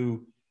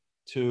to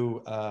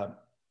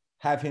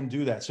have him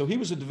do that. So he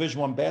was a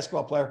Division I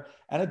basketball player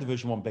and a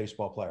Division I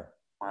baseball player.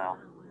 Wow,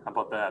 how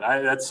about that?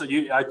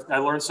 I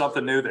learned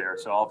something new there,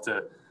 so I'll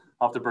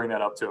have to bring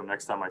that up to him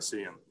next time I see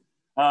him.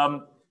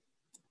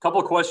 Couple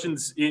of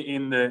questions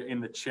in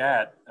the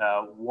chat.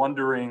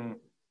 Wondering,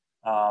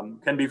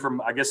 can be from,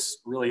 I guess,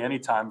 really any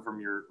time from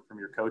your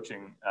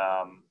coaching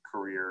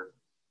career.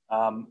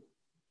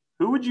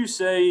 Who would you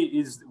say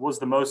was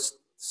the most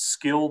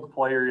skilled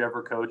player you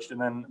ever coached? And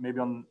then maybe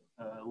on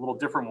a little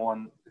different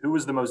one, who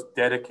was the most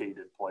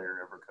dedicated player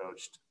you ever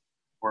coached?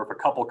 Or if a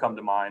couple come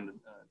to mind,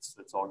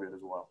 it's all good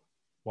as well.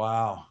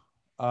 Wow.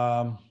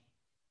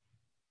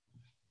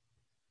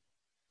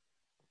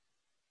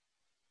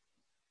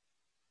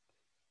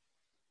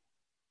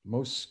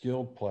 Most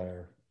skilled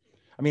player.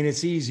 I mean,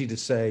 it's easy to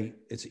say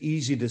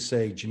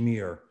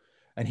Jameer,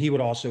 and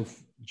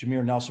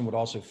Jameer Nelson would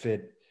also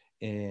fit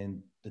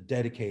in the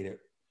dedicated.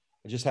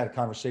 I just had a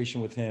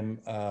conversation with him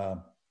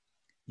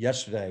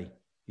yesterday.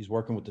 He's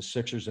working with the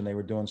Sixers, and they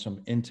were doing some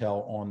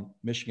intel on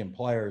Michigan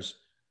players.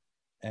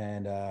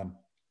 And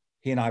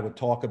he and I would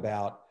talk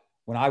about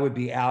when I would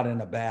be out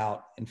and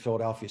about in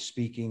Philadelphia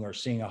speaking or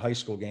seeing a high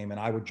school game, and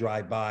I would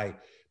drive by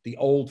the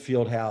old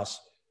field house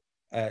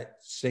at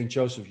St.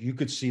 Joseph. You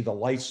could see the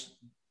lights,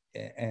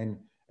 and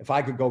if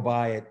I could go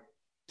by at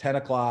 10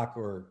 o'clock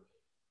or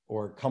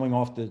coming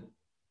off the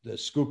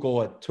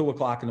Schuylkill at 2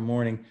 o'clock in the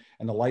morning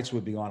and the lights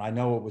would be on, I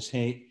know it was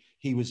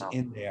he was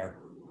in there.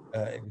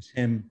 It was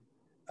him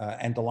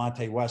and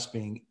Delonte West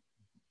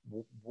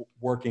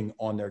working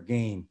on their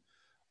game.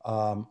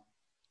 And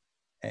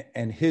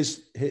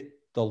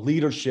the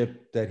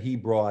leadership that he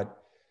brought,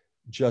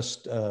 he's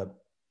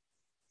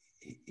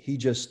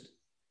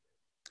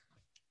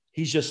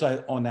just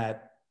on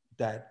that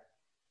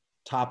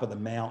top of the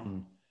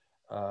mountain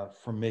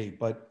for me.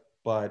 But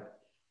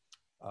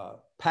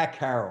Pat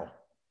Carroll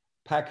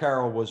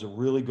was a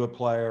really good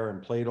player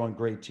and played on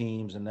great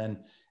teams, and then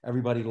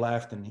everybody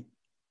left, and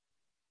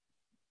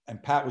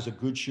Pat was a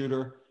good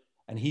shooter,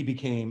 and he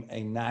became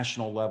a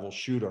national level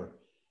shooter.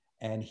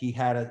 And he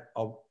had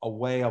a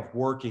way of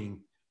working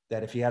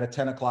that if he had a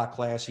 10 o'clock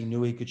class, he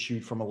knew he could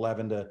shoot from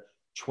 11 to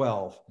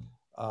 12.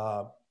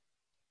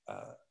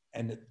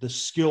 And the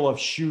skill of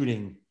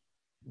shooting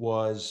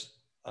was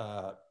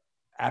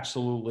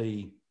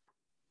absolutely,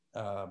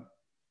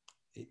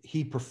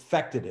 he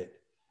perfected it.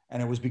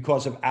 And it was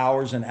because of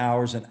hours and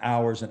hours and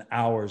hours and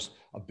hours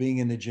of being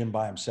in the gym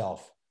by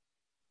himself.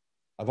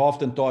 I've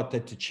often thought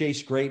that to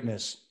chase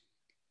greatness,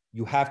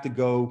 you have to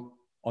go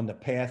on the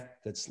path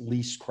that's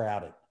least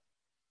crowded.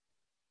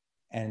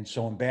 And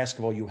so in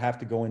basketball, you have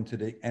to go into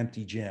the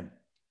empty gym.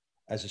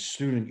 As a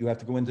student, you have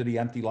to go into the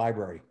empty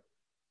library.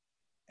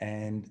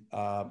 And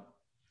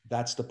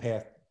that's the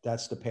path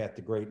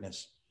to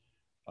greatness.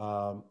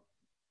 But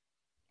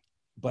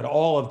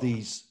all of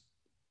these,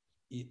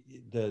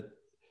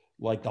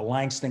 like the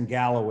Langston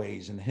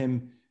Galloways and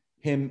him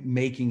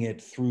making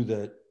it through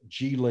the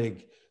G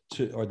League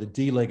or the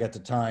D League at the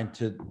time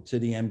to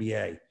the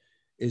NBA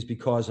is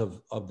because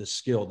of the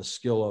skill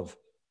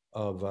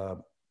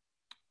of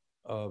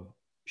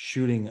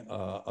shooting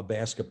a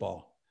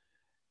basketball.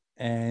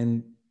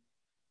 And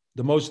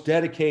the most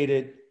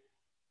dedicated,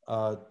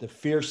 the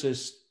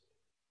fiercest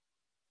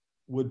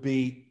would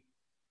be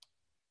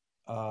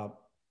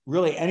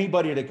really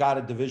anybody that got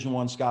a Division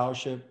I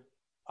scholarship.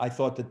 I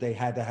thought that they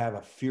had to have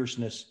a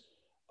fierceness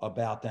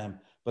about them.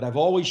 But I've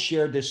always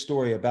shared this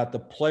story about the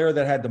player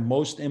that had the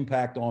most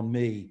impact on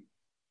me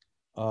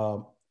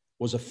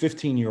was a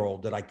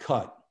 15-year-old that I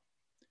cut.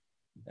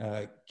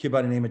 A kid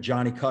by the name of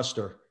Johnny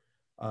Custer.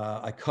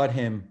 I cut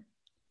him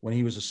when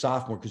he was a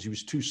sophomore because he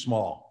was too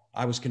small.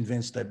 I was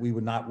convinced that we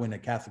would not win a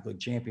Catholic League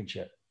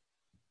championship.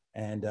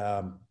 And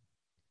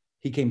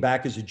he came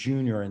back as a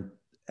junior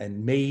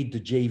and made the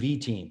JV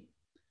team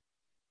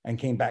and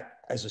came back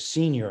as a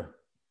senior.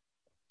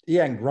 He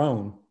hadn't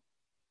grown.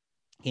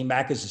 Came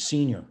back as a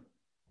senior,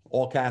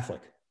 all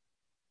Catholic.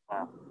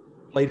 Wow.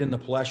 Played in the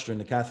Palestra in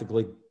the Catholic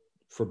League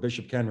for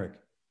Bishop Kenrick.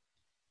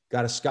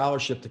 Got a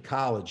scholarship to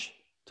college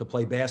to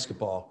play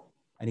basketball.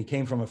 And he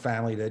came from a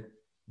family that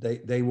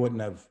they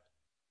wouldn't have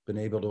been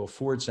able to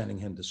afford sending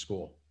him to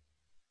school.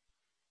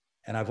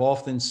 And I've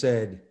often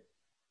said,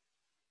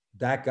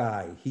 that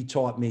guy, he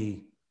taught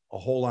me a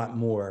whole lot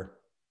more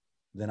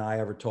than I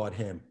ever taught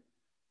him.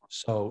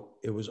 So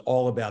it was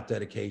all about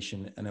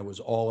dedication, and it was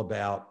all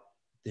about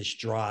this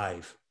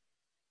drive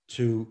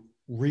to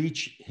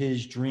reach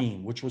his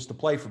dream, which was to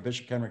play for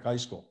Bishop Kenrick High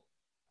School.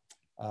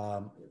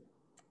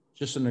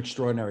 Just an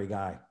extraordinary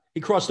guy.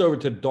 He crossed over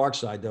to the dark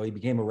side, though. He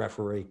became a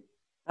referee.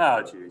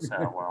 Oh, geez.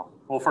 Oh, well,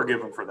 we'll forgive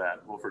him for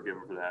that. We'll forgive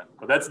him for that.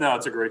 But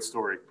it's a great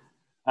story.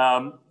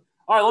 All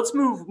right, let's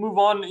move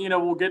on.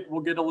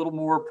 We'll get a little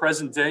more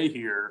present day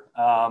here.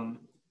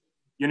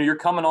 You're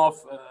coming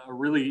off a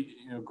really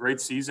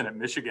great season at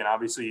Michigan.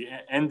 Obviously,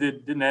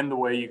 didn't end the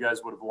way you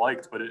guys would have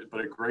liked, but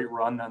a great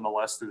run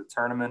nonetheless through the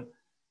tournament.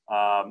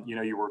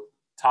 You were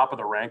top of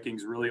the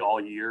rankings really all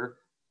year.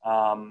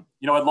 I'd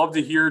love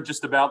to hear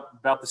just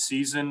about the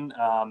season.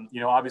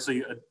 Obviously,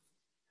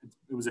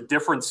 it was a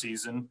different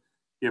season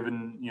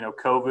given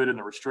COVID and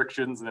the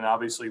restrictions, and then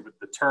obviously with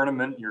the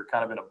tournament, you're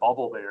kind of in a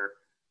bubble there.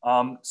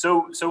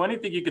 So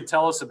anything you could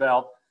tell us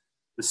about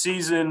the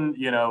season,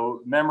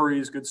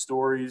 memories, good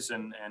stories,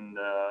 and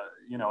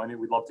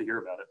we'd love to hear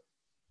about it.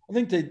 I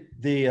think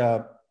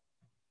that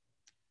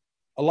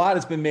a lot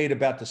has been made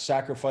about the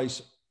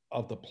sacrifice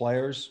of the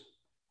players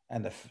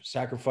and the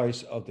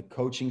sacrifice of the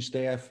coaching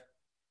staff.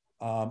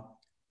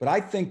 But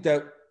I think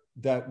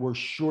that we're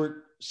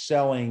short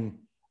selling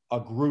a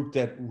group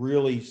that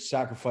really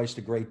sacrificed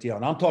a great deal.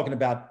 And I'm talking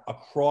about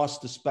across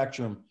the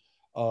spectrum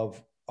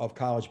of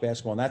college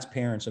basketball, and that's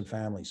parents and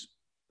families.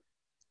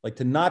 Like,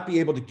 to not be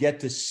able to get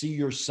to see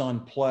your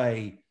son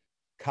play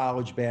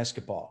college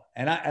basketball.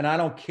 And I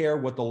don't care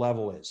what the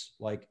level is,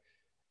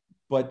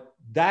 but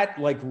that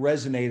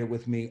resonated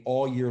with me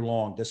all year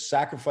long. The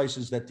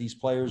sacrifices that these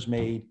players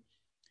made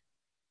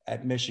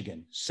at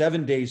Michigan,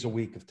 7 days a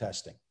week of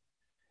testing,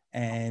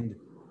 and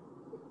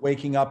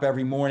waking up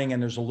every morning,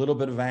 and there's a little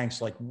bit of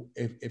angst. Like,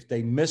 if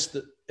they missed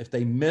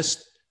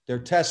their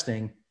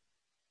testing,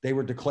 they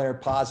were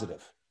declared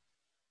positive.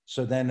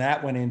 So then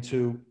that went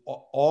into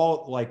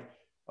all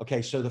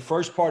okay, so the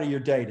first part of your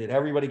day,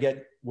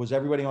 was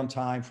everybody on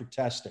time for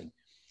testing,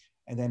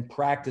 and then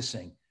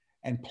practicing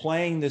and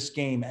playing this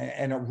game,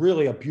 and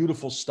really a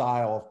beautiful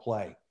style of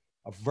play,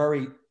 a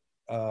very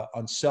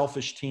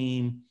unselfish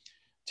team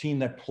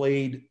that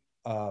played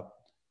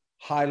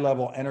high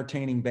level,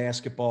 entertaining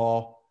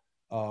basketball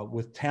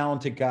with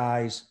talented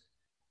guys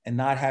and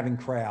not having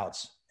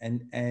crowds,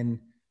 and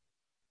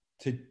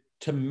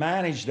to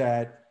manage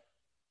that.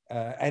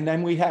 And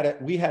then we had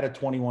a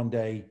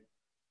 21-day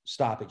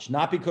stoppage,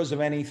 not because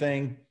of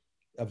anything.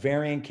 A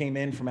variant came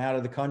in from out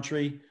of the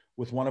country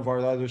with one of our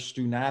other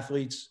student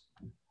athletes.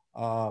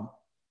 But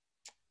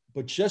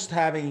just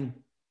having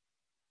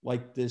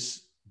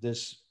this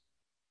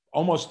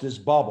almost this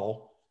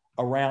bubble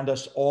around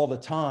us all the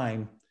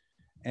time,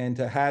 and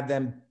to have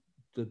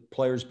the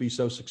players be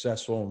so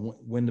successful and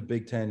win the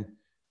Big Ten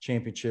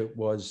championship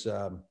was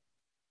a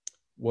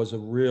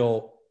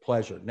real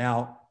pleasure.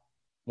 Now,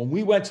 when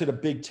we went to the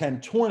Big Ten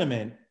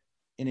tournament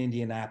in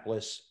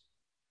Indianapolis,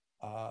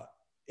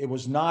 it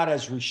was not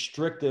as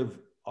restrictive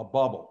a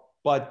bubble,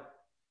 but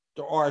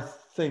there are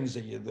things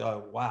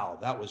that wow,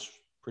 that was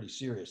pretty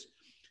serious.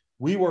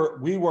 We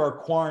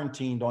were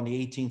quarantined on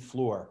the 18th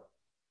floor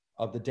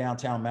of the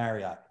downtown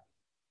Marriott,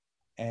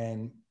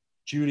 and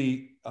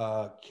Judy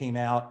came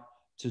out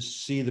to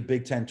see the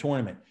Big Ten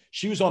tournament.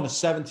 She was on the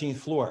 17th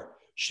floor.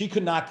 She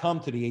could not come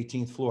to the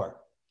 18th floor.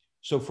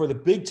 So for the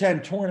Big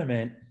Ten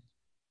tournament,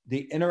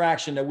 the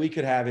interaction that we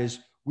could have is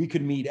we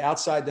could meet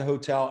outside the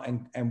hotel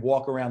and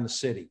walk around the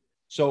city.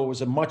 So it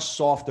was a much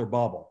softer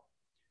bubble.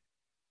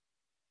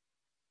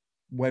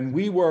 When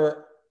we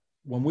were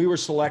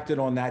selected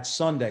on that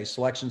Sunday,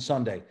 Selection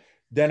Sunday,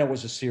 then it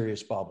was a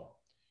serious bubble.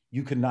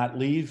 You could not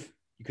leave.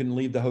 You couldn't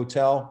leave the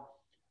hotel.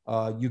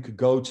 You could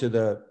go to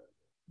the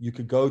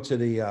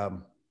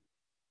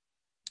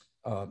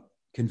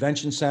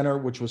convention center,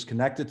 which was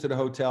connected to the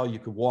hotel. You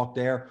could walk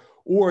there,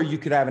 or you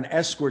could have an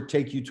escort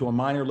take you to a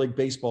minor league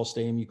baseball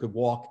stadium. You could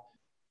walk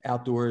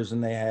outdoors,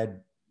 and they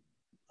had,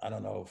 I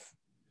don't know if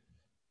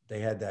they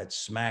had that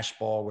smash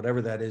ball,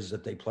 whatever that is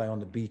that they play on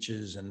the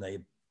beaches, and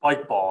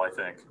spike ball, I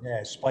think.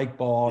 Yeah, spike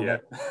ball. Yeah.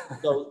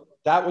 So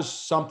that was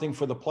something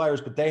for the players,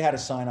 but they had to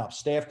sign up.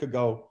 Staff could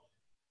go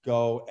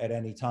at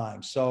any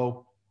time.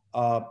 So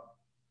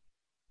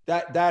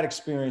that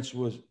experience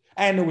was,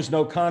 and there was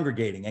no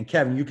congregating. And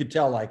Kevin, you could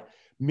tell,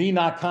 me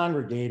not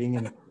congregating,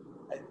 and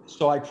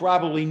so I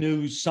probably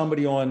knew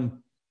somebody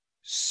on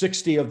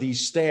 60 of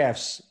these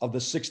staffs of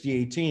the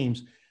 68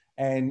 teams,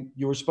 and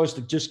you were supposed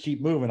to just keep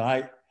moving.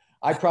 I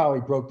probably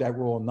broke that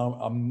rule a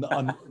number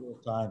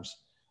of times.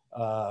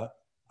 I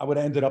would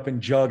have ended up in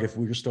Jug if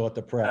we were still at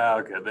the prep. Oh,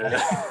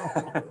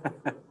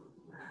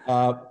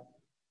 okay.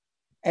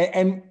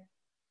 And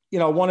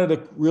one of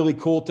the really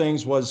cool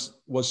things was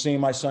seeing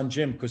my son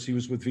Jim, because he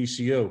was with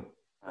VCU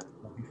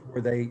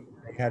before they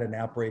had an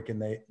outbreak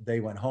and they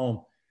went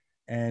home.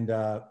 And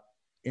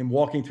in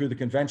walking through the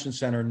convention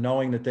center,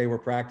 knowing that they were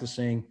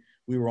practicing,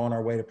 we were on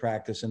our way to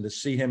practice, and to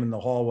see him in the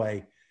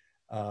hallway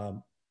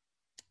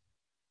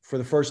for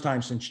the first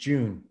time since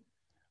June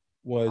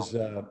was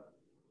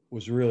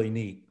really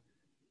neat.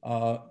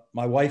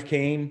 My wife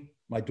came,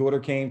 my daughter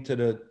came to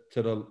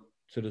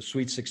the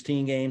Sweet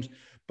 16 games,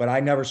 but I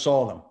never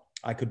saw them.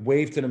 I could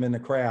wave to them in the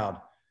crowd.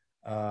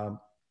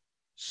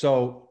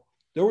 So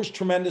there was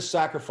tremendous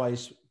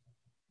sacrifice.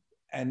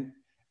 And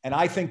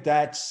I think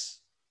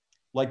that's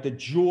the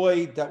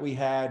joy that we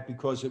had,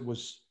 because it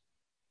was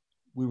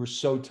we were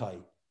so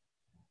tight.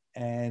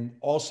 And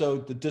also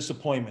the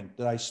disappointment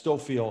that I still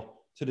feel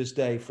to this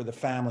day for the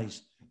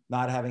families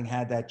not having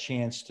had that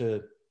chance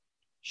to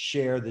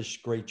share this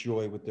great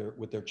joy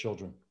with their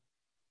children.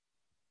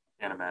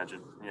 Can't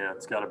imagine. Yeah,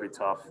 it's got to be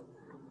tough.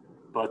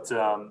 But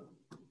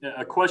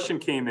a question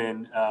came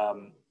in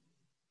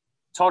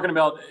talking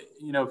about,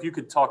 if you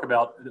could talk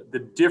about the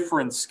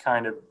difference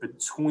kind of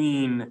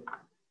between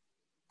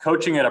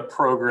coaching at a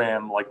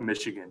program like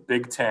Michigan,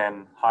 Big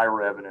Ten, high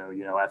revenue,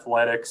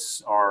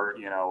 athletics are,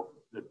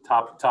 the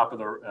top of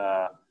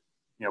the,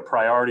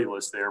 priority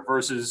list there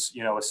versus,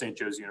 a St.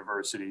 Joe's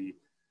University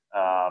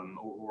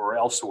or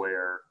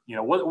elsewhere.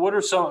 What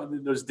are some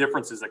of those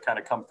differences that kind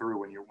of come through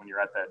when you're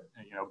at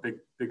that,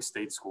 big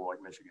state school like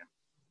Michigan?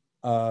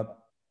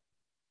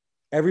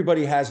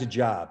 Everybody has a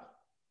job.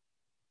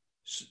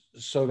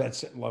 So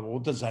that's, well,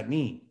 what does that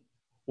mean?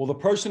 Well, the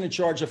person in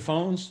charge of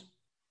phones,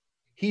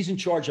 he's in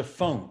charge of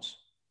phones.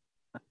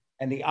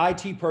 And the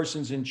IT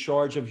person's in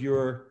charge of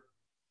your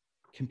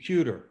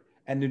computer.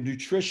 And the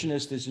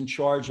nutritionist is in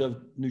charge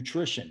of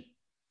nutrition.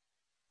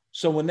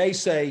 So when they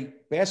say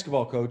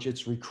basketball coach,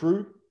 it's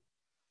recruit,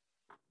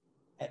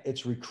 and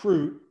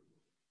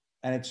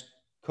it's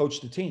coach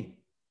the team.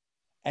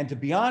 And to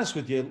be honest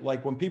with you,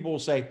 like when people will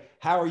say,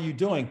 how are you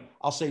doing?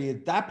 I'll say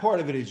that part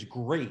of it is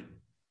great,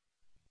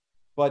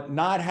 but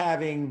not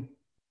having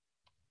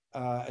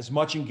as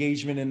much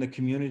engagement in the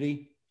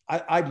community.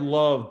 I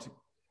loved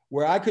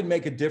where I could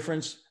make a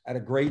difference at a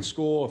grade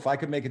school. If I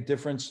could make a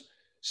difference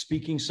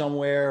speaking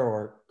somewhere,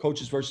 or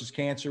Coaches versus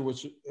Cancer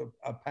was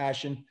a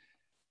passion.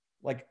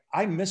 Like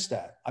I miss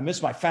that. I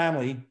miss my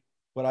family,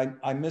 but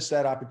I miss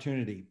that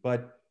opportunity.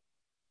 But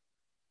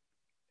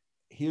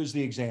here's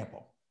the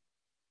example.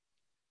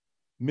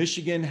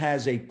 Michigan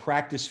has a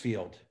practice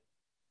field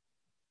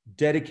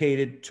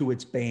dedicated to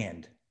its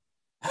band.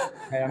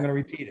 Okay, I'm going to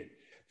repeat it.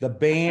 The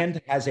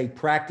band has a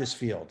practice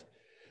field.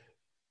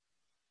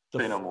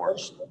 Say no more.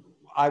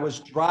 I was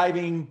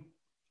driving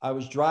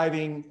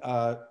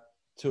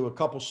to a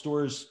couple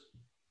stores,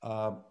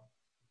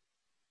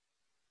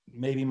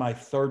 maybe my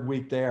third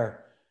week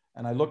there,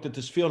 and I looked at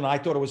this field and I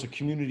thought it was a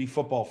community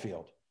football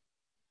field.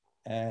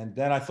 And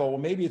then I thought, well,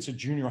 maybe it's a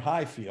junior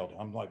high field.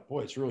 I'm like,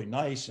 boy, it's really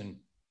nice. And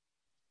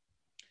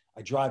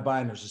I drive by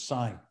and there's a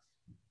sign.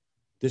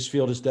 This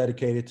field is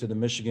dedicated to the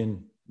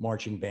Michigan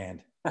marching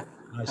band. And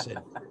I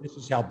said, this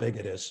is how big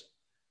it is.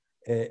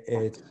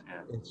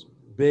 It's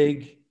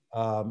big.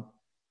 And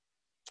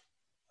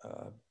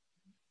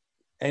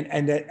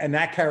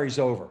that carries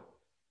over.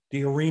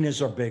 The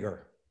arenas are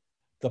bigger.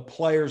 The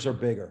players are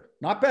bigger.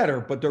 Not better,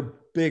 but they're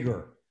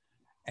bigger.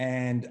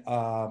 And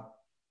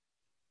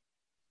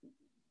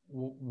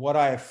what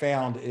I have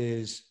found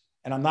is,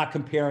 and I'm not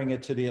comparing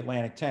it to the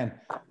Atlantic 10,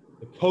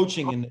 the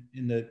coaching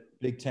in the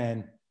Big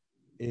Ten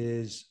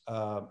is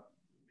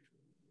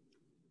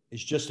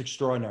just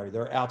extraordinary.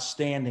 They're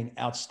outstanding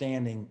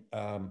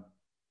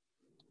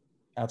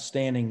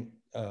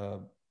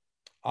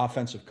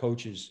offensive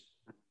coaches.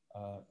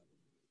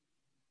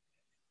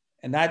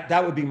 And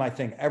that would be my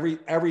thing.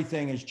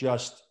 Everything is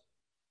just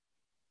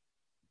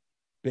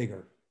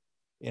bigger.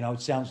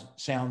 It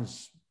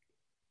sounds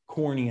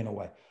corny in a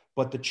way,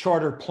 but the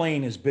charter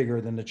plane is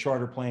bigger than the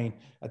charter plane.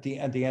 At the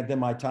end of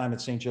my time at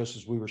St.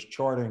 Joseph's, we were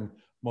chartering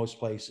most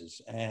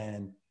places,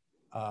 and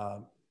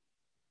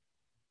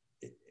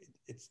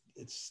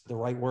it's the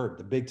right word,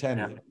 the Big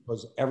Ten,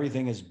 because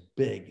everything is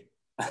big.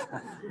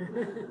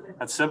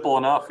 That's simple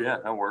enough. Yeah,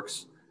 that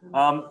works.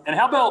 And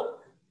how about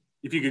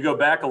if you could go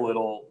back a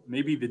little,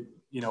 maybe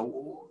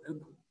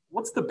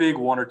what's the big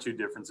one or two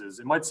differences?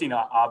 It might seem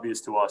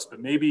obvious to us,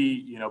 but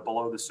maybe,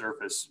 below the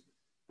surface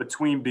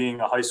between being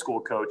a high school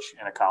coach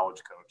and a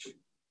college coach.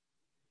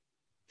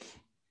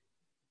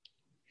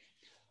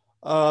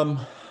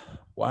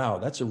 Wow.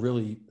 That's a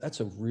really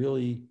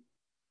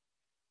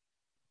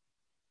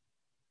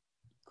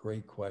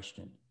great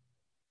question.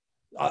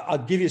 I'll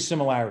give you a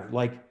similarity.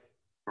 Like,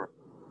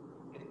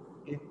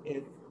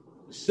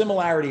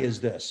 similarity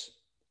is this,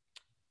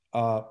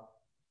 that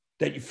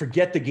you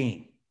forget the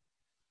game.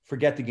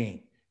 Forget the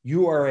game.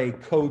 You are a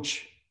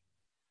coach.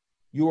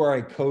 You are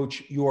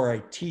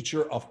a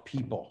teacher of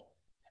people.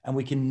 And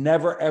we can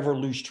never, ever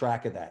lose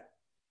track of that.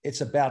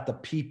 It's about the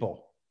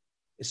people.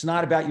 It's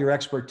not about your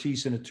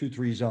expertise in a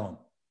 2-3 zone.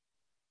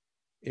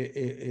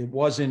 It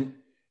wasn't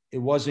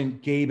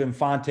Gabe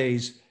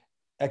Infante's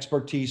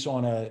expertise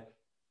on a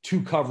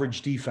 2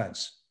 coverage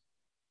defense.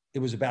 It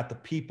was about the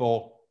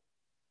people.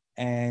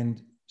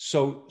 And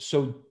so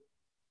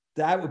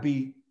that would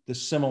be the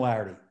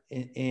similarity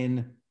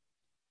in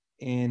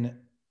the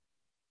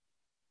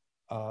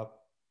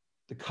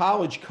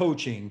college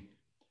coaching.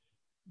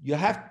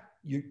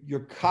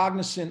 You're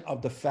cognizant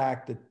of the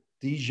fact that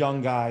these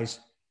young guys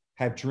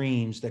have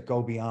dreams that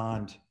go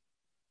beyond,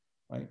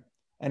 right?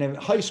 And in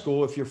high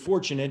school, if you're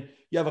fortunate,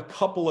 you have a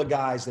couple of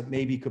guys that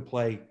maybe could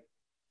play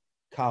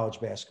college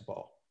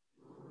basketball.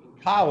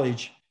 In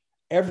college,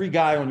 every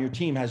guy on your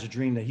team has a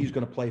dream that he's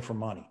going to play for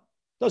money.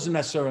 Doesn't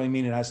necessarily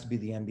mean it has to be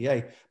the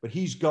NBA, but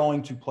he's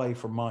going to play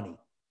for money.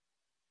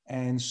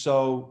 And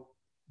so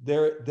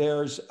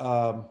there's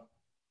an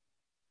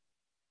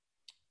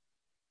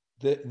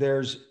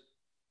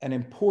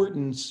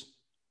importance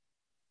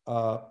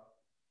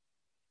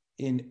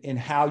in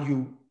how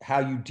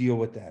you deal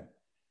with that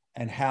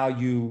and how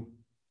you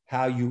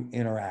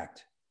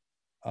interact.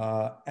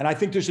 And I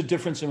think there's a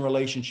difference in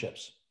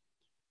relationships.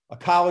 A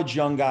college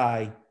young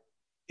guy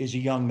is a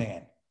young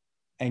man,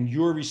 and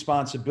your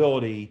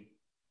responsibility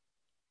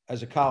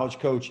as a college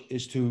coach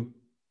is to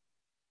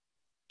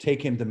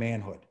take him to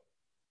manhood.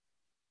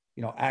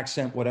 You know,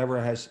 accent whatever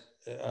has,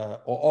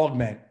 or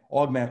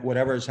augment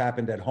whatever has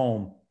happened at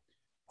home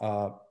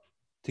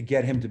to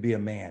get him to be a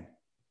man.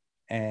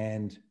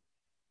 And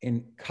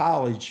in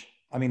college,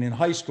 I mean, in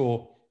high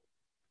school,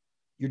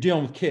 you're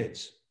dealing with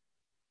kids,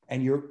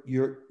 and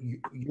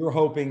you're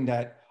hoping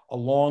that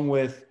along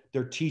with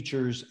their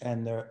teachers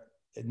and their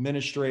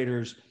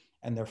administrators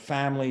and their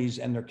families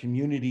and their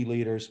community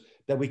leaders,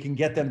 that we can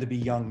get them to be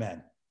young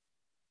men.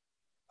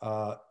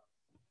 But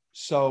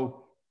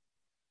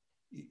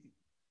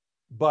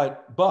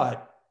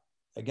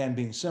again,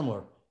 being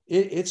similar,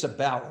 it's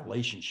about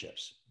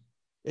relationships.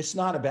 It's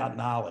not about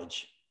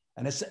knowledge.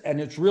 And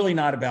it's really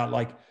not about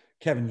like,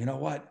 Kevin, you know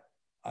what?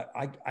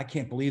 I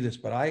can't believe this,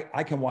 but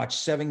I can watch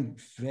 7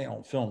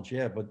 films.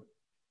 Yeah.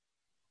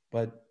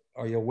 But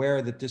are you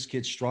aware that this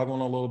kid's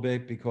struggling a little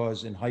bit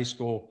because in high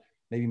school,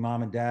 maybe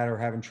mom and dad are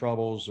having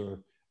troubles, or,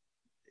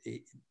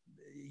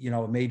 you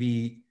know,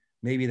 maybe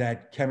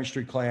that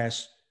chemistry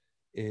class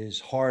is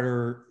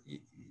harder.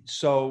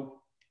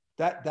 So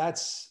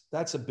that's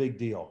a big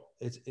deal.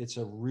 It's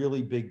a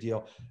really big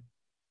deal.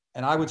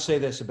 And I would say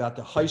this about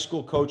the high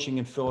school coaching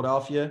in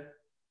Philadelphia.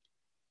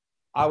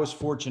 I was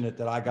fortunate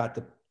that I got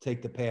to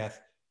take the path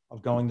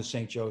of going to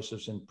St.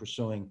 Joseph's and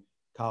pursuing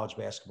college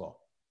basketball.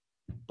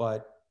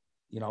 But,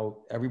 you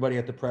know, everybody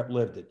at the prep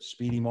lived it.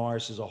 Speedy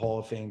Morris is a Hall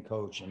of Fame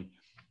coach, and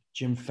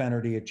Jim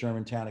Fennerty at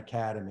Germantown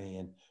Academy,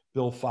 and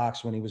Bill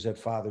Fox when he was at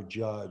Father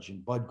Judge,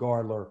 and Bud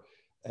Gardler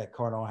at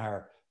Cardinal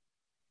O'Hara.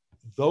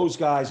 Those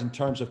guys, in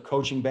terms of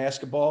coaching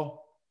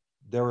basketball,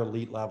 they're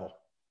elite level.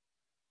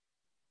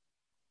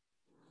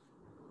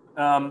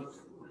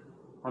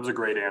 That was a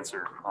great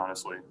answer,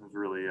 honestly. It was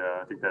really,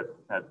 I think that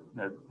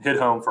hit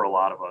home for a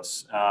lot of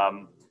us.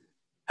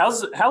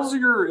 How's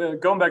your,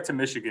 going back to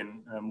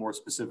Michigan more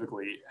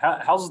specifically,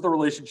 how's the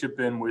relationship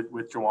been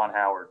with Juwan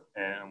Howard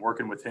and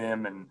working with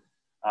him? And,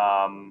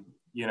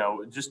 you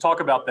know, just talk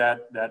about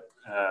that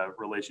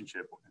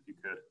relationship, if you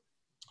could.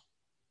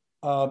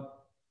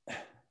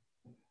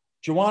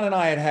 Juwan and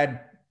I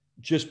had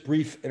just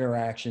brief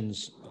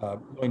interactions,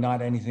 really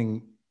not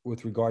anything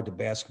with regard to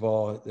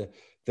basketball.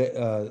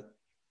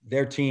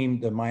 Their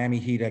team, the Miami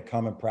Heat, had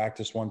come and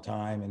practiced one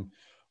time, and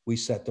we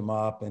set them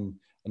up. And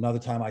another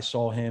time I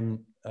saw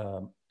him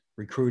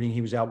recruiting. He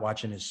was out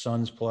watching his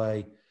sons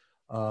play.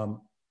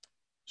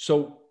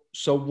 So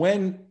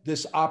when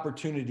this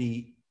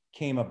opportunity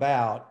came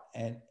about,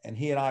 and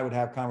he and I would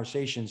have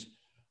conversations,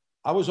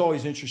 I was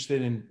always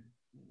interested in,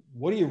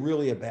 what are you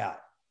really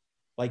about?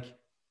 Like,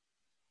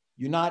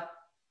 you're not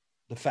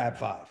the Fab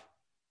Five,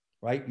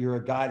 right? You're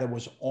a guy that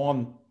was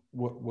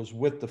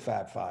with the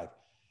Fab Five.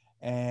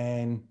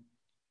 And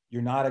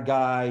you're not a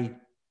guy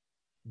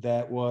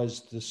that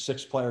was the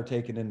 6th player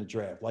taken in the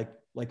draft. Like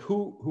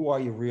who are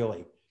you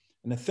really?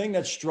 And the thing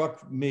that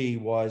struck me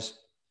was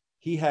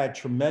he had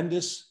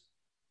tremendous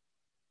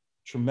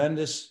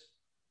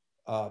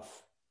love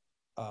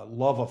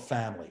of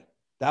family.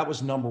 That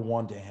was number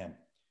one to him.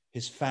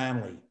 His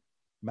family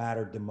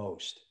mattered the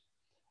most.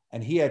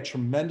 And he had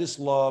tremendous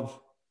love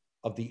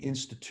of the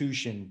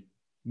institution,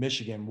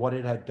 Michigan, what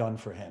it had done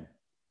for him.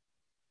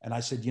 And I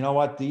said, you know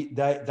what,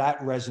 that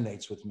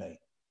resonates with me.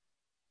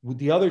 With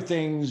the other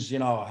things, you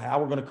know, how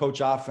we're going to coach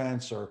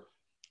offense or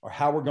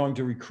how we're going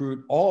to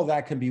recruit, all of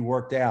that can be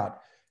worked out.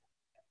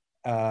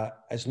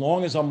 As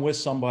long as I'm with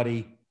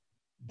somebody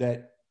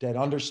that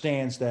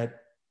understands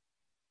that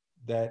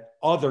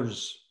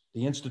others,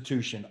 the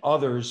institution,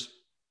 others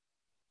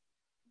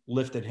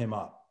lifted him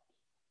up,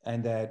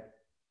 and that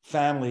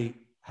family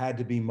had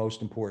to be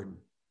most important.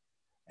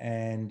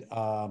 And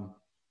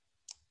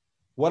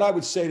what I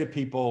would say to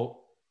people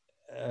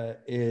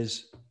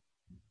is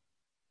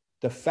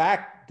the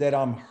fact that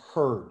I'm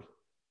heard.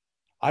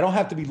 I don't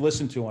have to be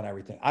listened to on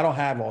everything. I don't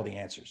have all the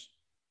answers.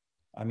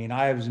 I mean,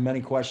 I have as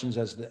many questions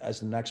as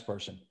the next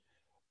person,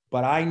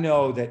 but I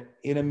know that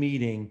in a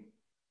meeting,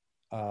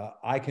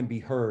 I can be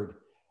heard.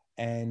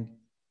 And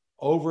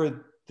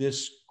over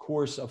this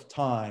course of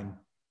time,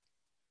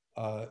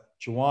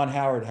 Juwan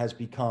Howard has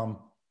become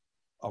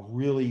a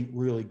really,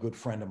 really good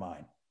friend of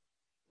mine.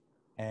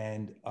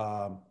 And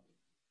I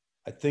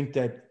think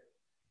that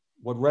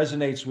what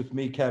resonates with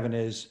me, Kevin,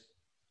 is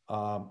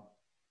I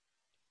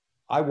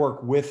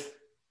work with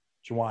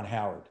Juwan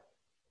Howard.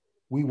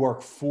 We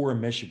work for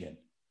Michigan.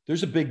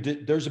 There's a big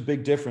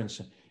difference.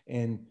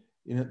 And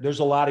you know, there's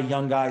a lot of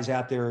young guys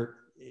out there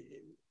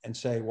and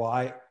say,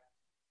 well,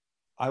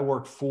 I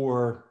work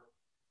for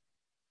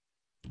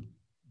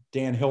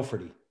Dan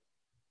Hilferty.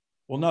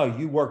 Well, no,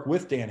 you work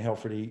with Dan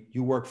Hilferty.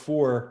 You work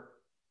for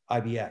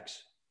IBX.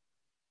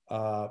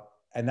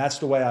 and that's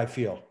the way I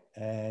feel.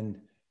 And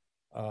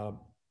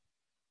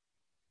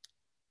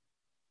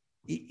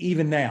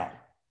even now,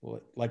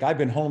 like I've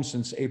been home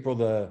since April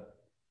the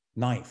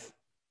 9th.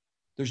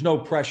 There's no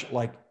pressure.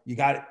 Like you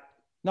got it.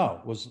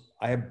 No,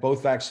 I have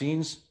both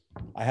vaccines.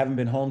 I haven't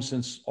been home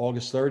since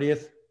August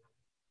 30th.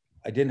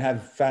 I didn't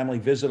have family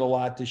visit a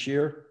lot this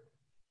year.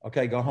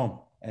 Okay, go home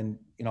and,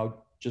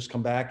 just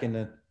come back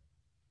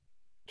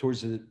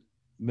towards the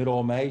middle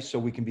of May so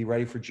we can be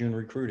ready for June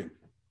recruiting.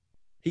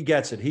 He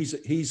gets it.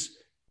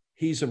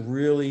 He's a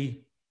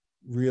really,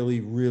 really,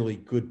 really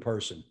good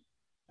person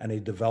and a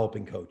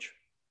developing coach.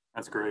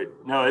 That's great.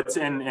 No,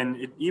 and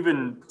it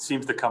even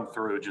seems to come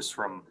through just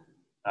from,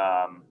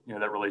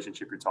 that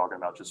relationship you're talking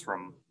about, just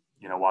from,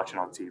 watching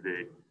on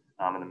TV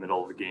in the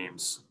middle of the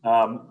games.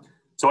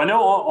 So I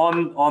know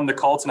on the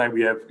call tonight,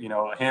 we have,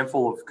 a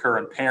handful of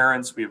current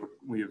parents.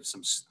 We have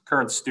some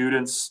current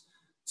students,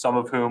 some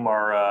of whom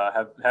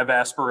have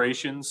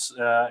aspirations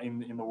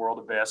in the world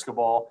of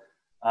basketball.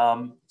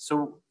 So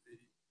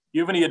do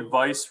you have any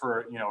advice for,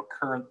 a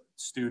current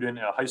student,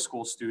 a high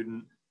school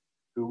student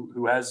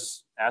who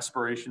has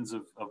aspirations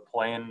of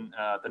playing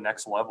at the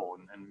next level,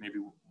 and maybe,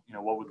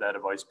 what would that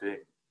advice be?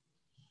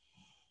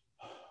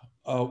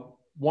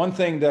 One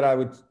thing that I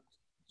would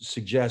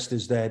suggest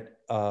is that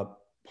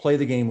play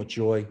the game with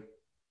joy.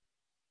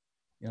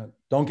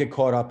 Don't get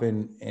caught up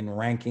in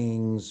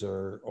rankings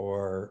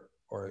or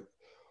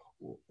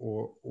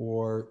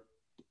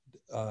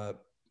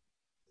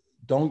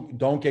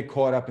don't get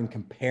caught up in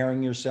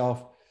comparing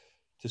yourself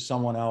to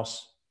someone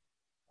else.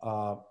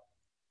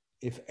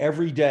 If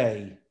every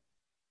day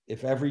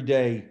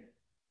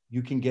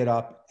you can get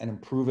up and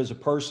improve as a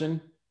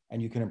person,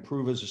 and you can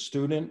improve as a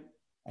student,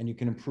 and you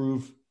can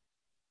improve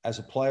as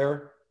a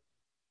player,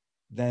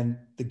 then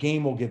the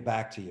game will get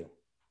back to you.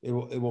 It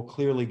will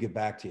clearly get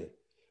back to you.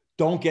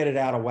 Don't get it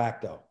out of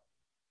whack though.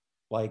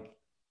 Like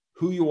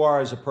who you are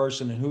as a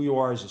person and who you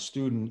are as a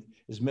student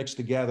is mixed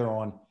together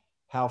on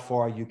how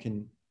far you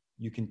can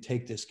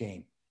take this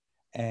game.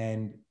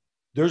 And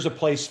there's a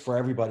place for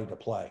everybody to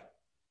play.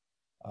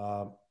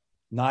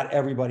 Not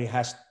everybody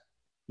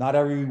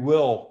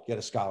will get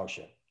a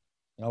scholarship.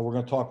 We're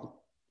going to talk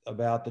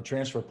about the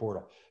transfer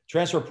portal.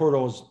 Transfer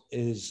portal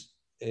is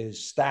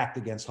stacked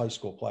against high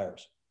school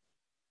players,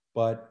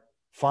 but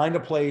find a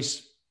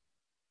place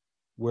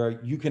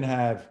where you can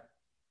have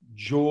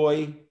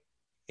joy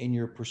in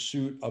your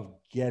pursuit of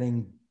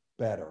getting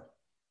better.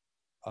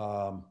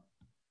 And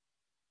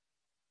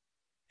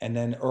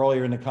then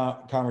earlier in the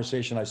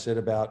conversation, I said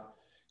about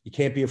you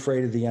can't be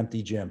afraid of the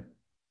empty gym.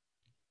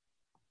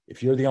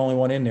 If you're the only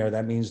one in there,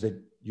 that means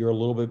that you're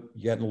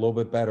getting a little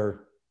bit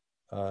better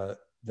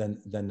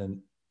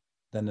than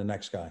the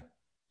next guy.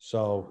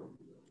 So,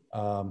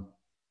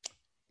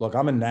 look,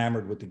 I'm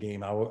enamored with the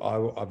game.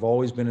 I've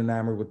always been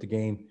enamored with the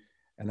game.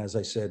 And as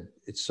I said,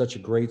 it's such a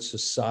great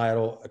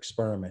societal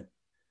experiment.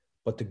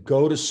 But to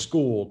go to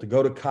school, to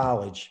go to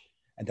college,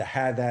 and to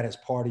have that as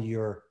part of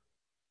your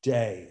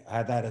day,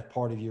 have that as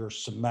part of your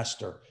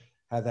semester,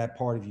 have that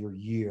part of your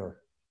year,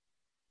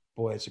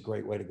 boy, it's a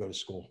great way to go to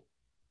school.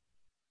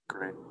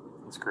 Great.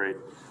 That's great.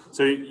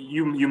 So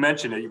you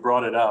mentioned it, you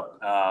brought it up.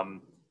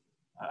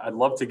 I'd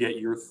love to get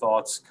your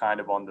thoughts kind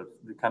of on the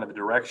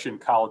direction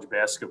college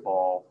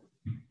basketball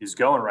is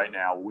going right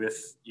now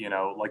with,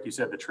 like you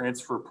said, the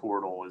transfer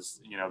portal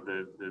is,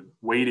 the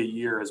wait a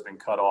year has been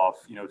cut off,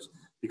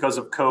 because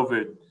of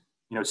COVID,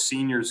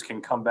 seniors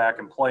can come back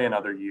and play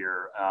another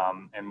year.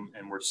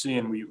 And we're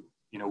seeing,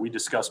 we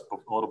discussed a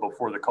little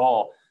before the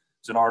call,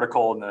 there's an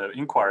article in the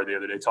Inquirer the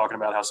other day talking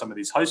about how some of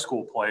these high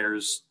school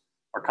players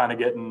are kind of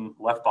getting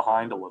left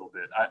behind a little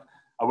bit.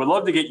 I would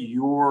love to get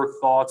your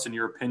thoughts and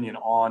your opinion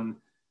on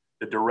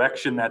the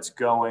direction that's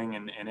going,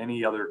 and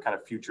any other kind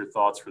of future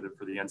thoughts for the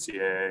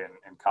NCAA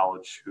and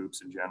college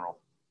hoops in general.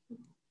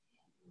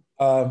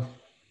 I'm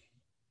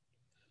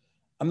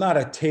not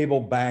a table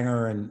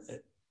banger,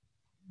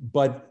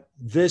 but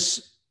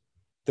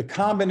the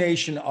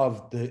combination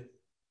of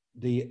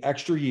the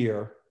extra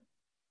year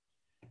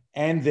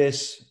and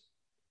this,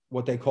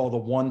 what they call the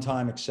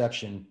one-time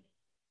exception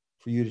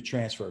for you to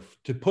transfer,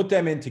 to put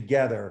them in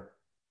together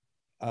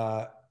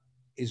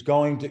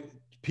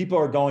people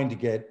are going to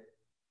get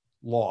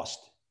lost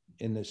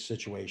in this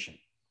situation.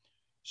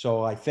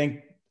 So I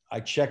think I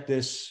checked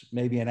this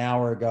maybe an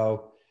hour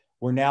ago.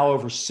 We're now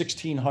over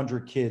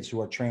 1,600 kids who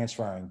are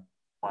transferring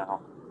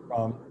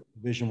from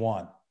Division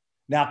I.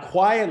 Now,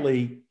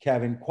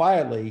 Kevin,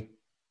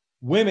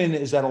 women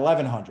is at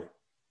 1,100,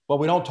 but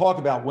we don't talk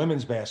about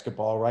women's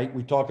basketball, right?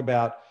 We talk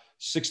about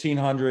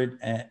 1,600,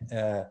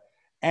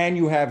 and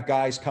you have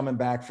guys coming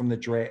back from the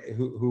draft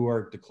who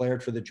are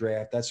declared for the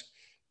draft.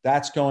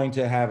 That's going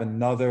to have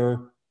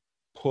another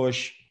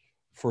push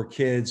for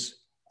kids.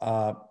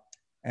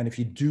 And if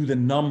you do the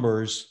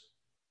numbers,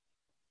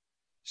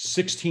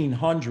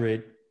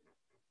 1,600,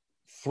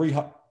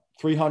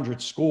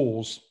 300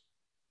 schools,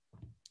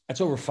 that's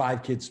over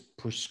 5 kids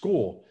per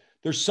school.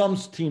 There's some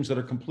teams that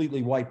are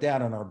completely wiped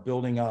out and are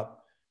building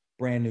up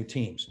brand new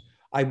teams.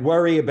 I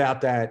worry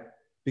about that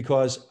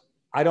because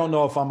I don't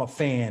know if I'm a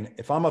fan.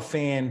 If I'm a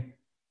fan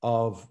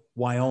of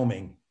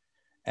Wyoming,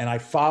 and I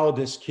followed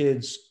this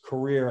kid's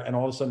career, and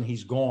all of a sudden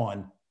he's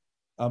gone.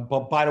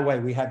 But by the way,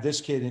 we have this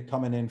kid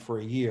coming in for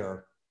a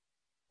year.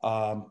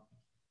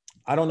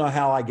 I don't know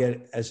how I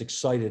get as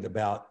excited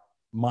about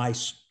my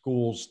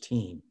school's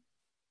team.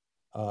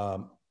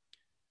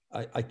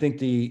 I think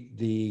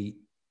the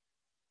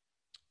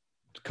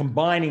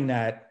combining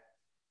that,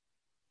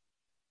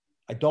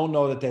 I don't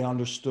know that they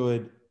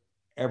understood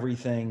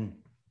everything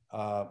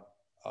of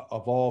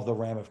all of the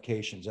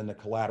ramifications and the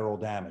collateral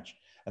damage.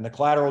 And the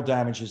collateral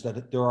damage is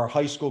that there are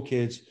high school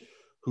kids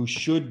who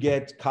should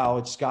get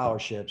college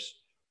scholarships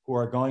who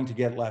are going to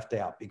get left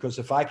out. Because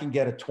if I can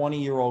get a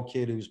 20-year-old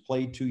kid who's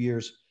played 2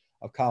 years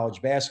of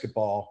college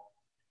basketball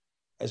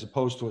as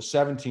opposed to a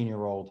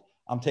 17-year-old,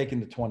 I'm taking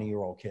the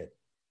 20-year-old kid.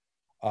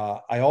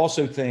 I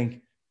also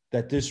think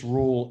that this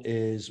rule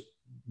is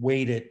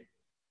weighted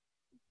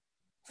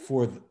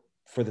for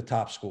the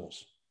top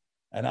schools.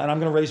 And I'm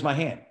going to raise my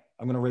hand.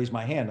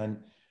 And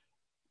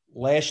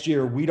last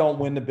year, we don't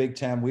win the Big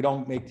Ten. We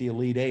don't make the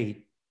Elite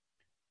Eight.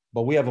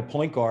 But we have a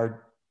point guard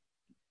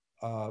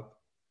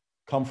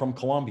come from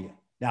Columbia.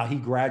 Now, he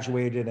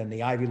graduated, and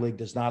the Ivy League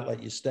does not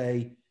let you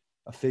stay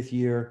a fifth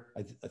year.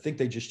 I think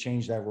they just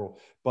changed that rule.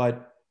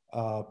 But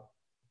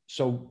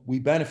so we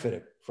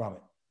benefited from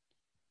it.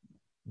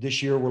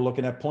 This year, we're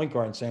looking at point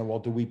guard and saying, well,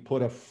 do we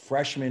put a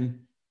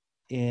freshman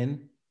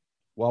in?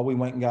 Well, we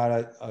went and got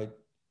a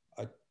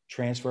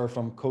transfer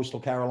from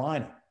Coastal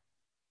Carolina.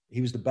 He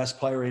was the best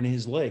player in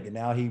his league, and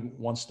now he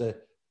wants to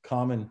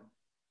come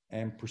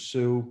and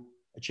pursue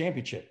a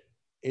championship.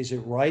 Is it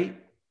right?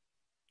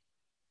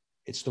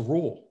 It's the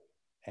rule.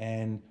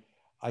 And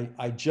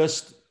I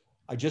just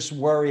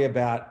worry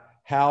about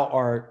how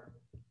our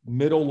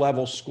middle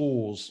level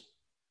schools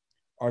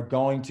are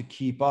going to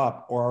keep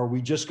up, or are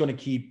we just going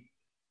to keep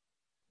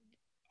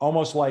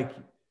almost like,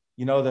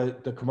 you know,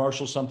 the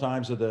commercials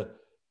sometimes of the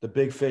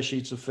big fish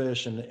eats the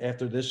fish. And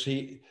after this,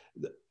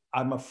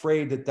 I'm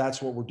afraid that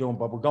that's what we're doing,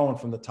 but we're going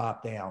from the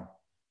top down.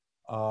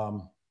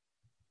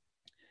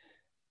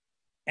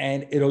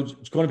 And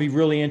it's going to be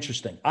really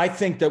interesting. I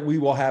think that we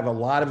will have a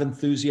lot of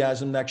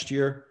enthusiasm next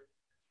year,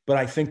 but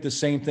I think the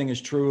same thing is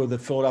true of the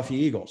Philadelphia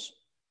Eagles.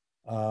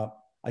 I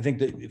think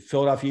the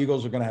Philadelphia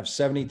Eagles are going to have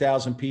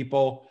 70,000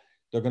 people.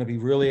 They're going to be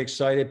really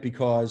excited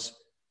because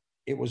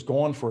it was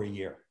gone for a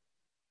year.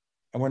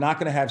 And we're not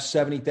going to have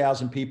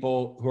 70,000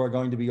 people who are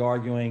going to be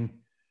arguing,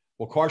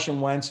 well,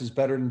 Carson Wentz is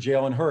better than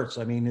Jalen Hurts.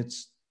 I mean,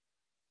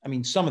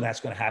 some of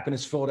that's going to happen.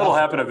 It's Philadelphia. It'll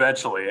happen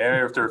eventually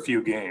after a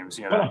few games.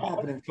 You know, it'll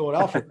happen in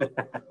Philadelphia.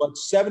 But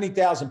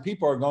 70,000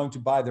 people are going to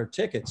buy their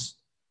tickets.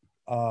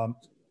 And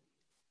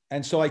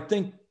so I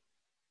think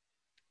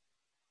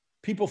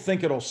people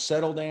think it'll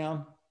settle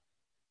down.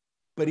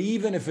 But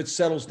even if it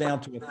settles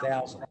down to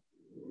 1,000,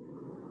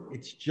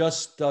 it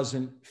just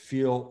doesn't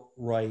feel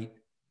right,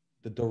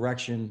 the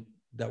direction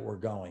that we're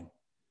going.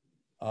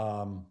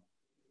 And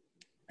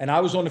I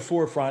was on the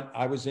forefront.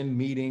 I was in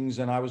meetings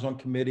and I was on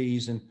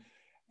committees,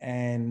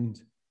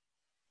 and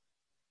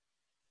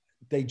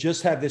they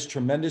just have this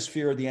tremendous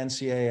fear of the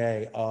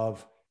NCAA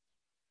of,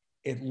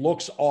 it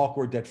looks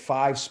awkward that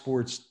 5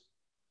 sports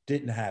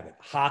didn't have it.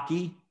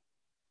 Hockey,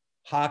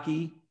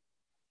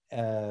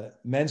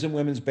 men's and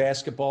women's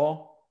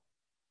basketball,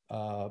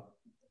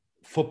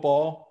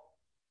 football,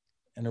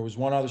 and there was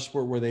one other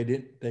sport where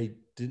they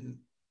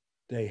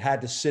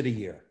had to sit a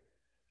year.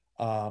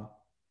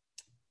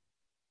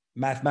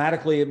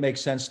 Mathematically, it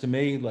makes sense to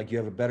me. Like, you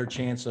have a better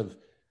chance of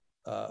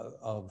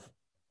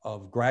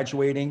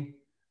graduating.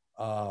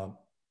 You're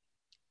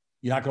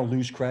not going to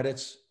lose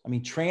credits. I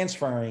mean,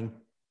 transferring,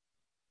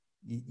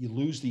 you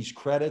lose these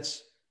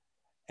credits,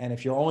 and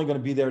if you're only going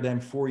to be there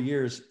then 4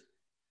 years,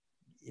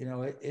 you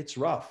know, it's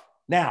rough.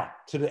 Now,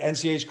 to the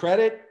NCAA's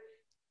credit,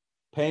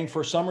 paying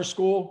for summer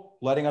school,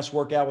 letting us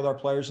work out with our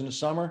players in the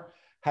summer,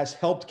 has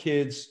helped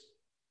kids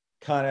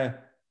kind of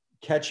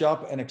catch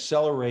up and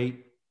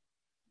accelerate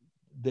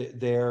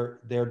their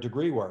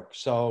degree work.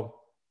 So,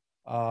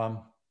 I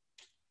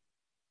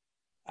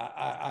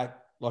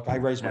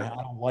raised my hand.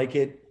 I don't like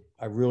it.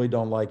 I really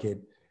don't like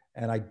it.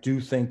 And I do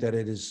think that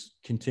it is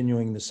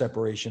continuing the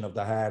separation of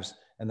the haves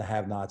and the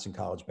have-nots in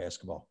college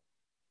basketball.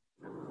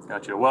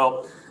 Gotcha.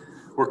 Well,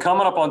 we're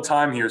coming up on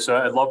time here, so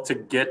I'd love to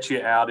get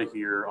you out of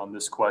here on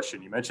this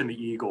question. You mentioned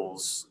the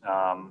Eagles.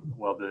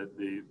 Well,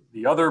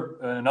 the other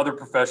another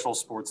professional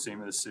sports team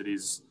in the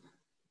city's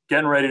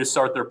getting ready to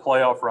start their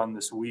playoff run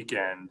this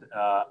weekend.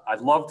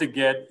 I'd love to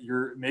get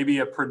maybe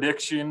a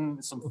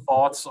prediction, some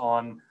thoughts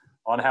on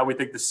how we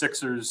think the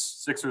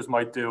Sixers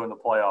might do in the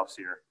playoffs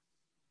here.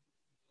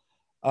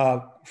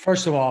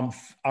 First of all,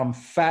 I'm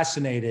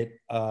fascinated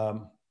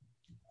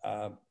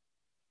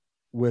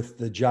with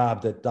the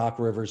job that Doc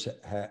Rivers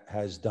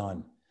has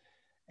done.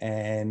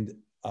 And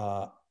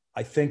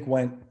I think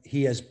when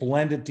he has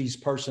blended these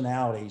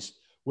personalities,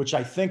 which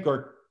I think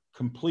are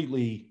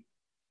completely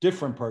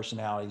different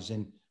personalities,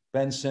 in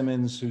Ben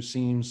Simmons, who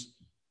seems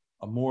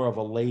more of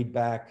a laid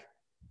back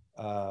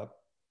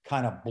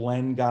kind of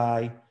blend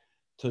guy,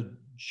 to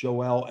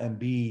Joel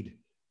Embiid,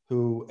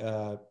 who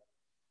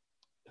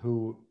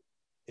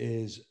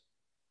is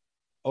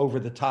over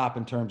the top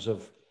in terms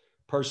of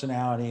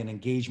personality and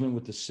engagement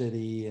with the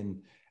city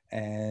and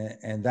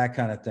that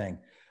kind of thing.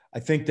 I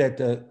think that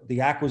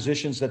the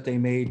acquisitions that they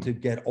made to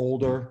get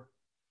older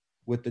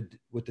with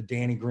the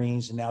Danny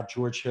Greens and now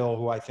George Hill,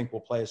 who I think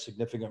will play a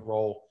significant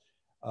role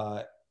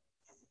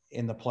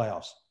in the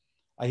playoffs.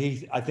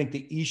 I think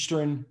the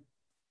Eastern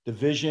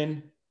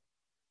Division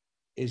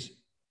is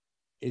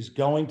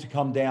going to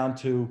come down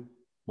to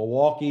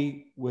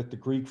Milwaukee with the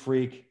Greek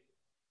Freak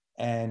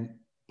and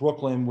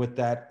Brooklyn with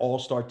that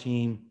all-star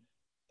team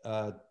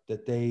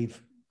that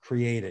they've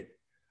created.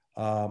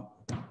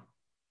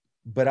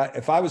 But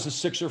if I was a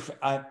Sixer,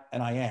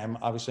 and I am,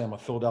 obviously I'm a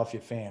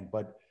Philadelphia fan,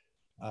 but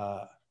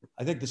I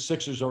think the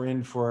Sixers are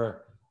in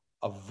for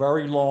a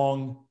very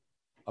long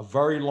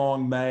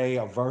May,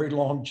 a very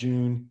long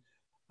June.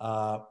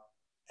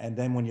 And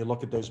then when you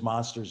look at those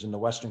monsters in the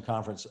Western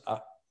Conference,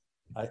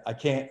 I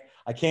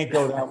can't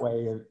go that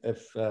way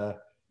if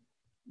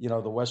you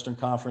know, the Western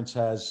Conference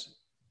has,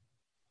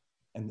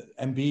 and the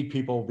Embiid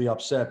people will be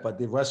upset, but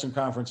the Western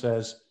Conference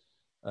has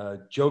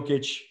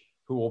Jokic,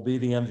 who will be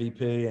the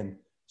MVP, and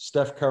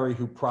Steph Curry,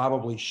 who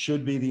probably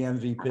should be the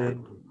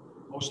MVP,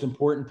 most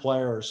important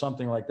player or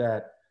something like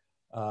that.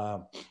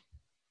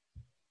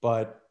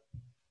 But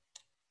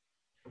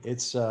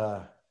it's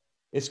going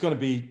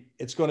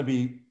to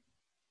be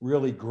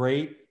really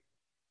great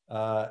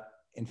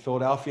in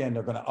Philadelphia, and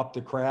they're going to up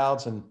the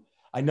crowds. And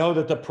I know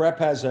that the Prep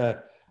has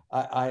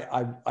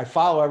I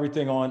follow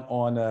everything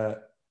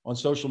on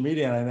social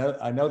media, and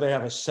I know they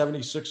have a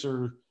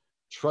 76er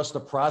Trust the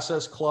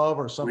Process Club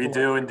or something. We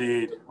do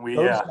indeed. I'm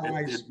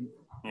going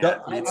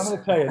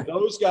to tell you,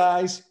 those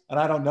guys, and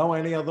I don't know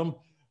any of them,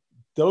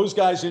 those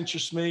guys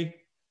interest me.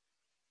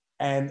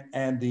 And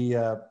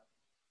the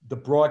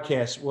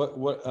broadcast, the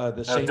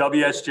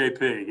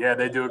WSJP, yeah,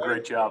 they do a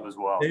great job as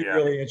well. They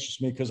really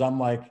interest me because I'm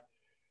like,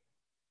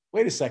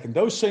 wait a second,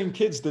 those same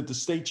kids did the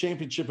state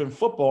championship in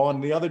football,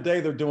 and the other day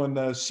they're doing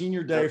the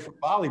senior day for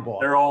volleyball.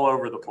 They're all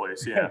over the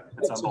place. Yeah,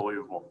 it's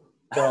unbelievable.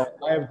 So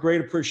I have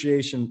great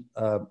appreciation.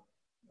 I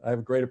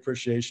have great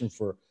appreciation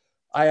for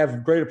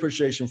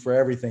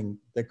everything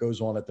that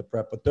goes on at the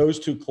Prep, but those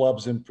two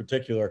clubs in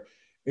particular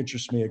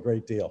interest me a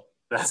great deal.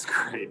 That's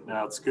great.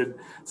 No, it's good.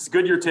 It's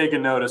good you're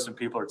taking notice and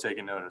people are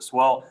taking notice.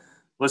 Well,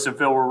 listen,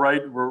 Phil,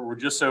 we're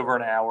just over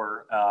an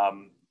hour.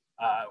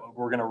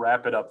 We're going to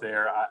wrap it up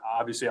there.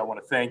 Obviously, I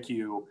want to thank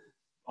you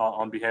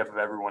on behalf of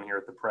everyone here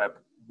at the Prep.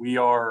 We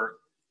are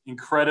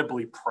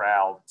incredibly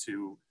proud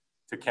to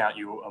count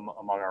you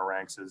among our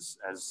ranks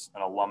as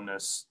an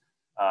alumnus.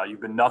 You've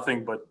been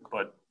nothing but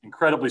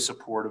incredibly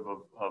supportive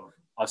of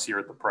us here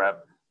at the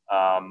Prep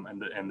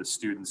and the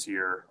students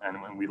here.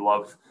 And we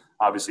love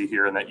obviously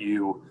hearing that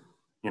you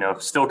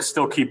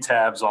still keep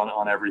tabs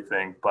on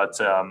everything. But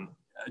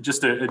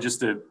just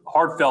a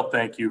heartfelt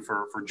thank you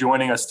for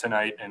joining us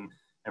tonight and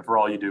for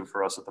all you do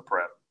for us at the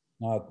Prep.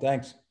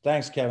 Thanks,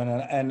 Kevin.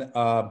 And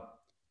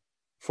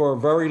for a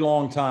very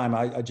long time,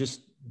 I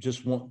just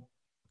want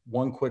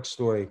one quick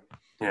story.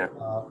 Yeah.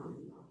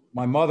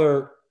 My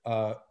mother,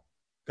 God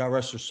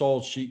rest her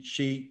soul,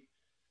 she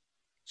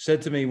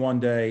said to me one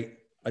day,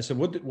 I said,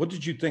 what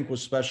did you think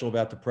was special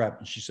about the Prep?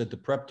 And she said, the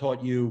Prep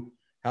taught you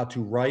how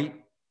to write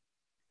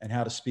and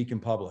how to speak in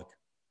public.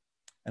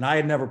 And I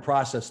had never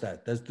processed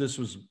that. This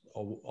was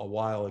a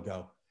while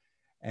ago.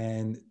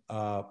 And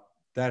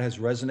that has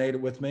resonated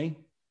with me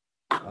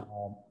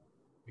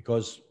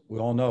because we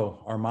all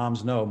know, our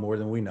moms know more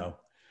than we know.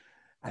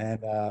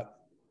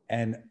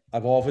 And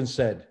I've often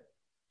said,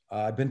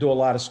 I've been to a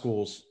lot of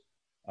schools.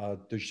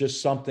 There's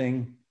just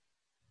something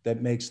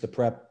that makes the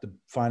Prep the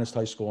finest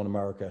high school in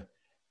America.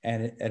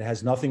 And it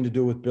has nothing to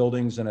do with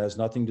buildings, and it has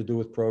nothing to do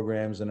with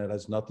programs, and it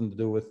has nothing to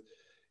do with,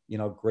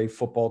 great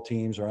football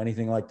teams or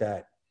anything like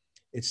that.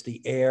 It's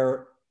the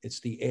air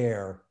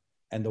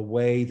and the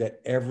way that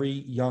every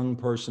young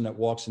person that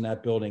walks in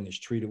that building is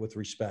treated with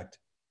respect.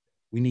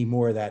 We need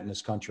more of that in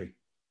this country.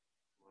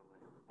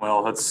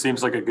 Well, that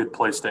seems like a good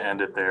place to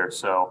end it there.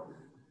 So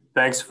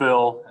thanks,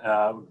 Phil.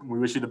 We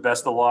wish you the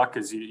best of luck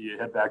as you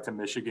head back to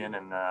Michigan,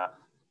 and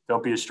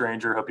don't be a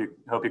stranger.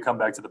 Hope you come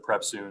back to the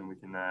Prep soon. We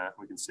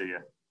can see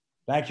you.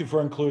 Thank you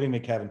for including me,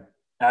 Kevin.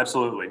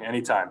 Absolutely.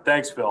 Anytime.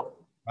 Thanks, Phil.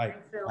 Right.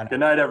 Good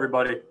night,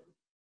 everybody.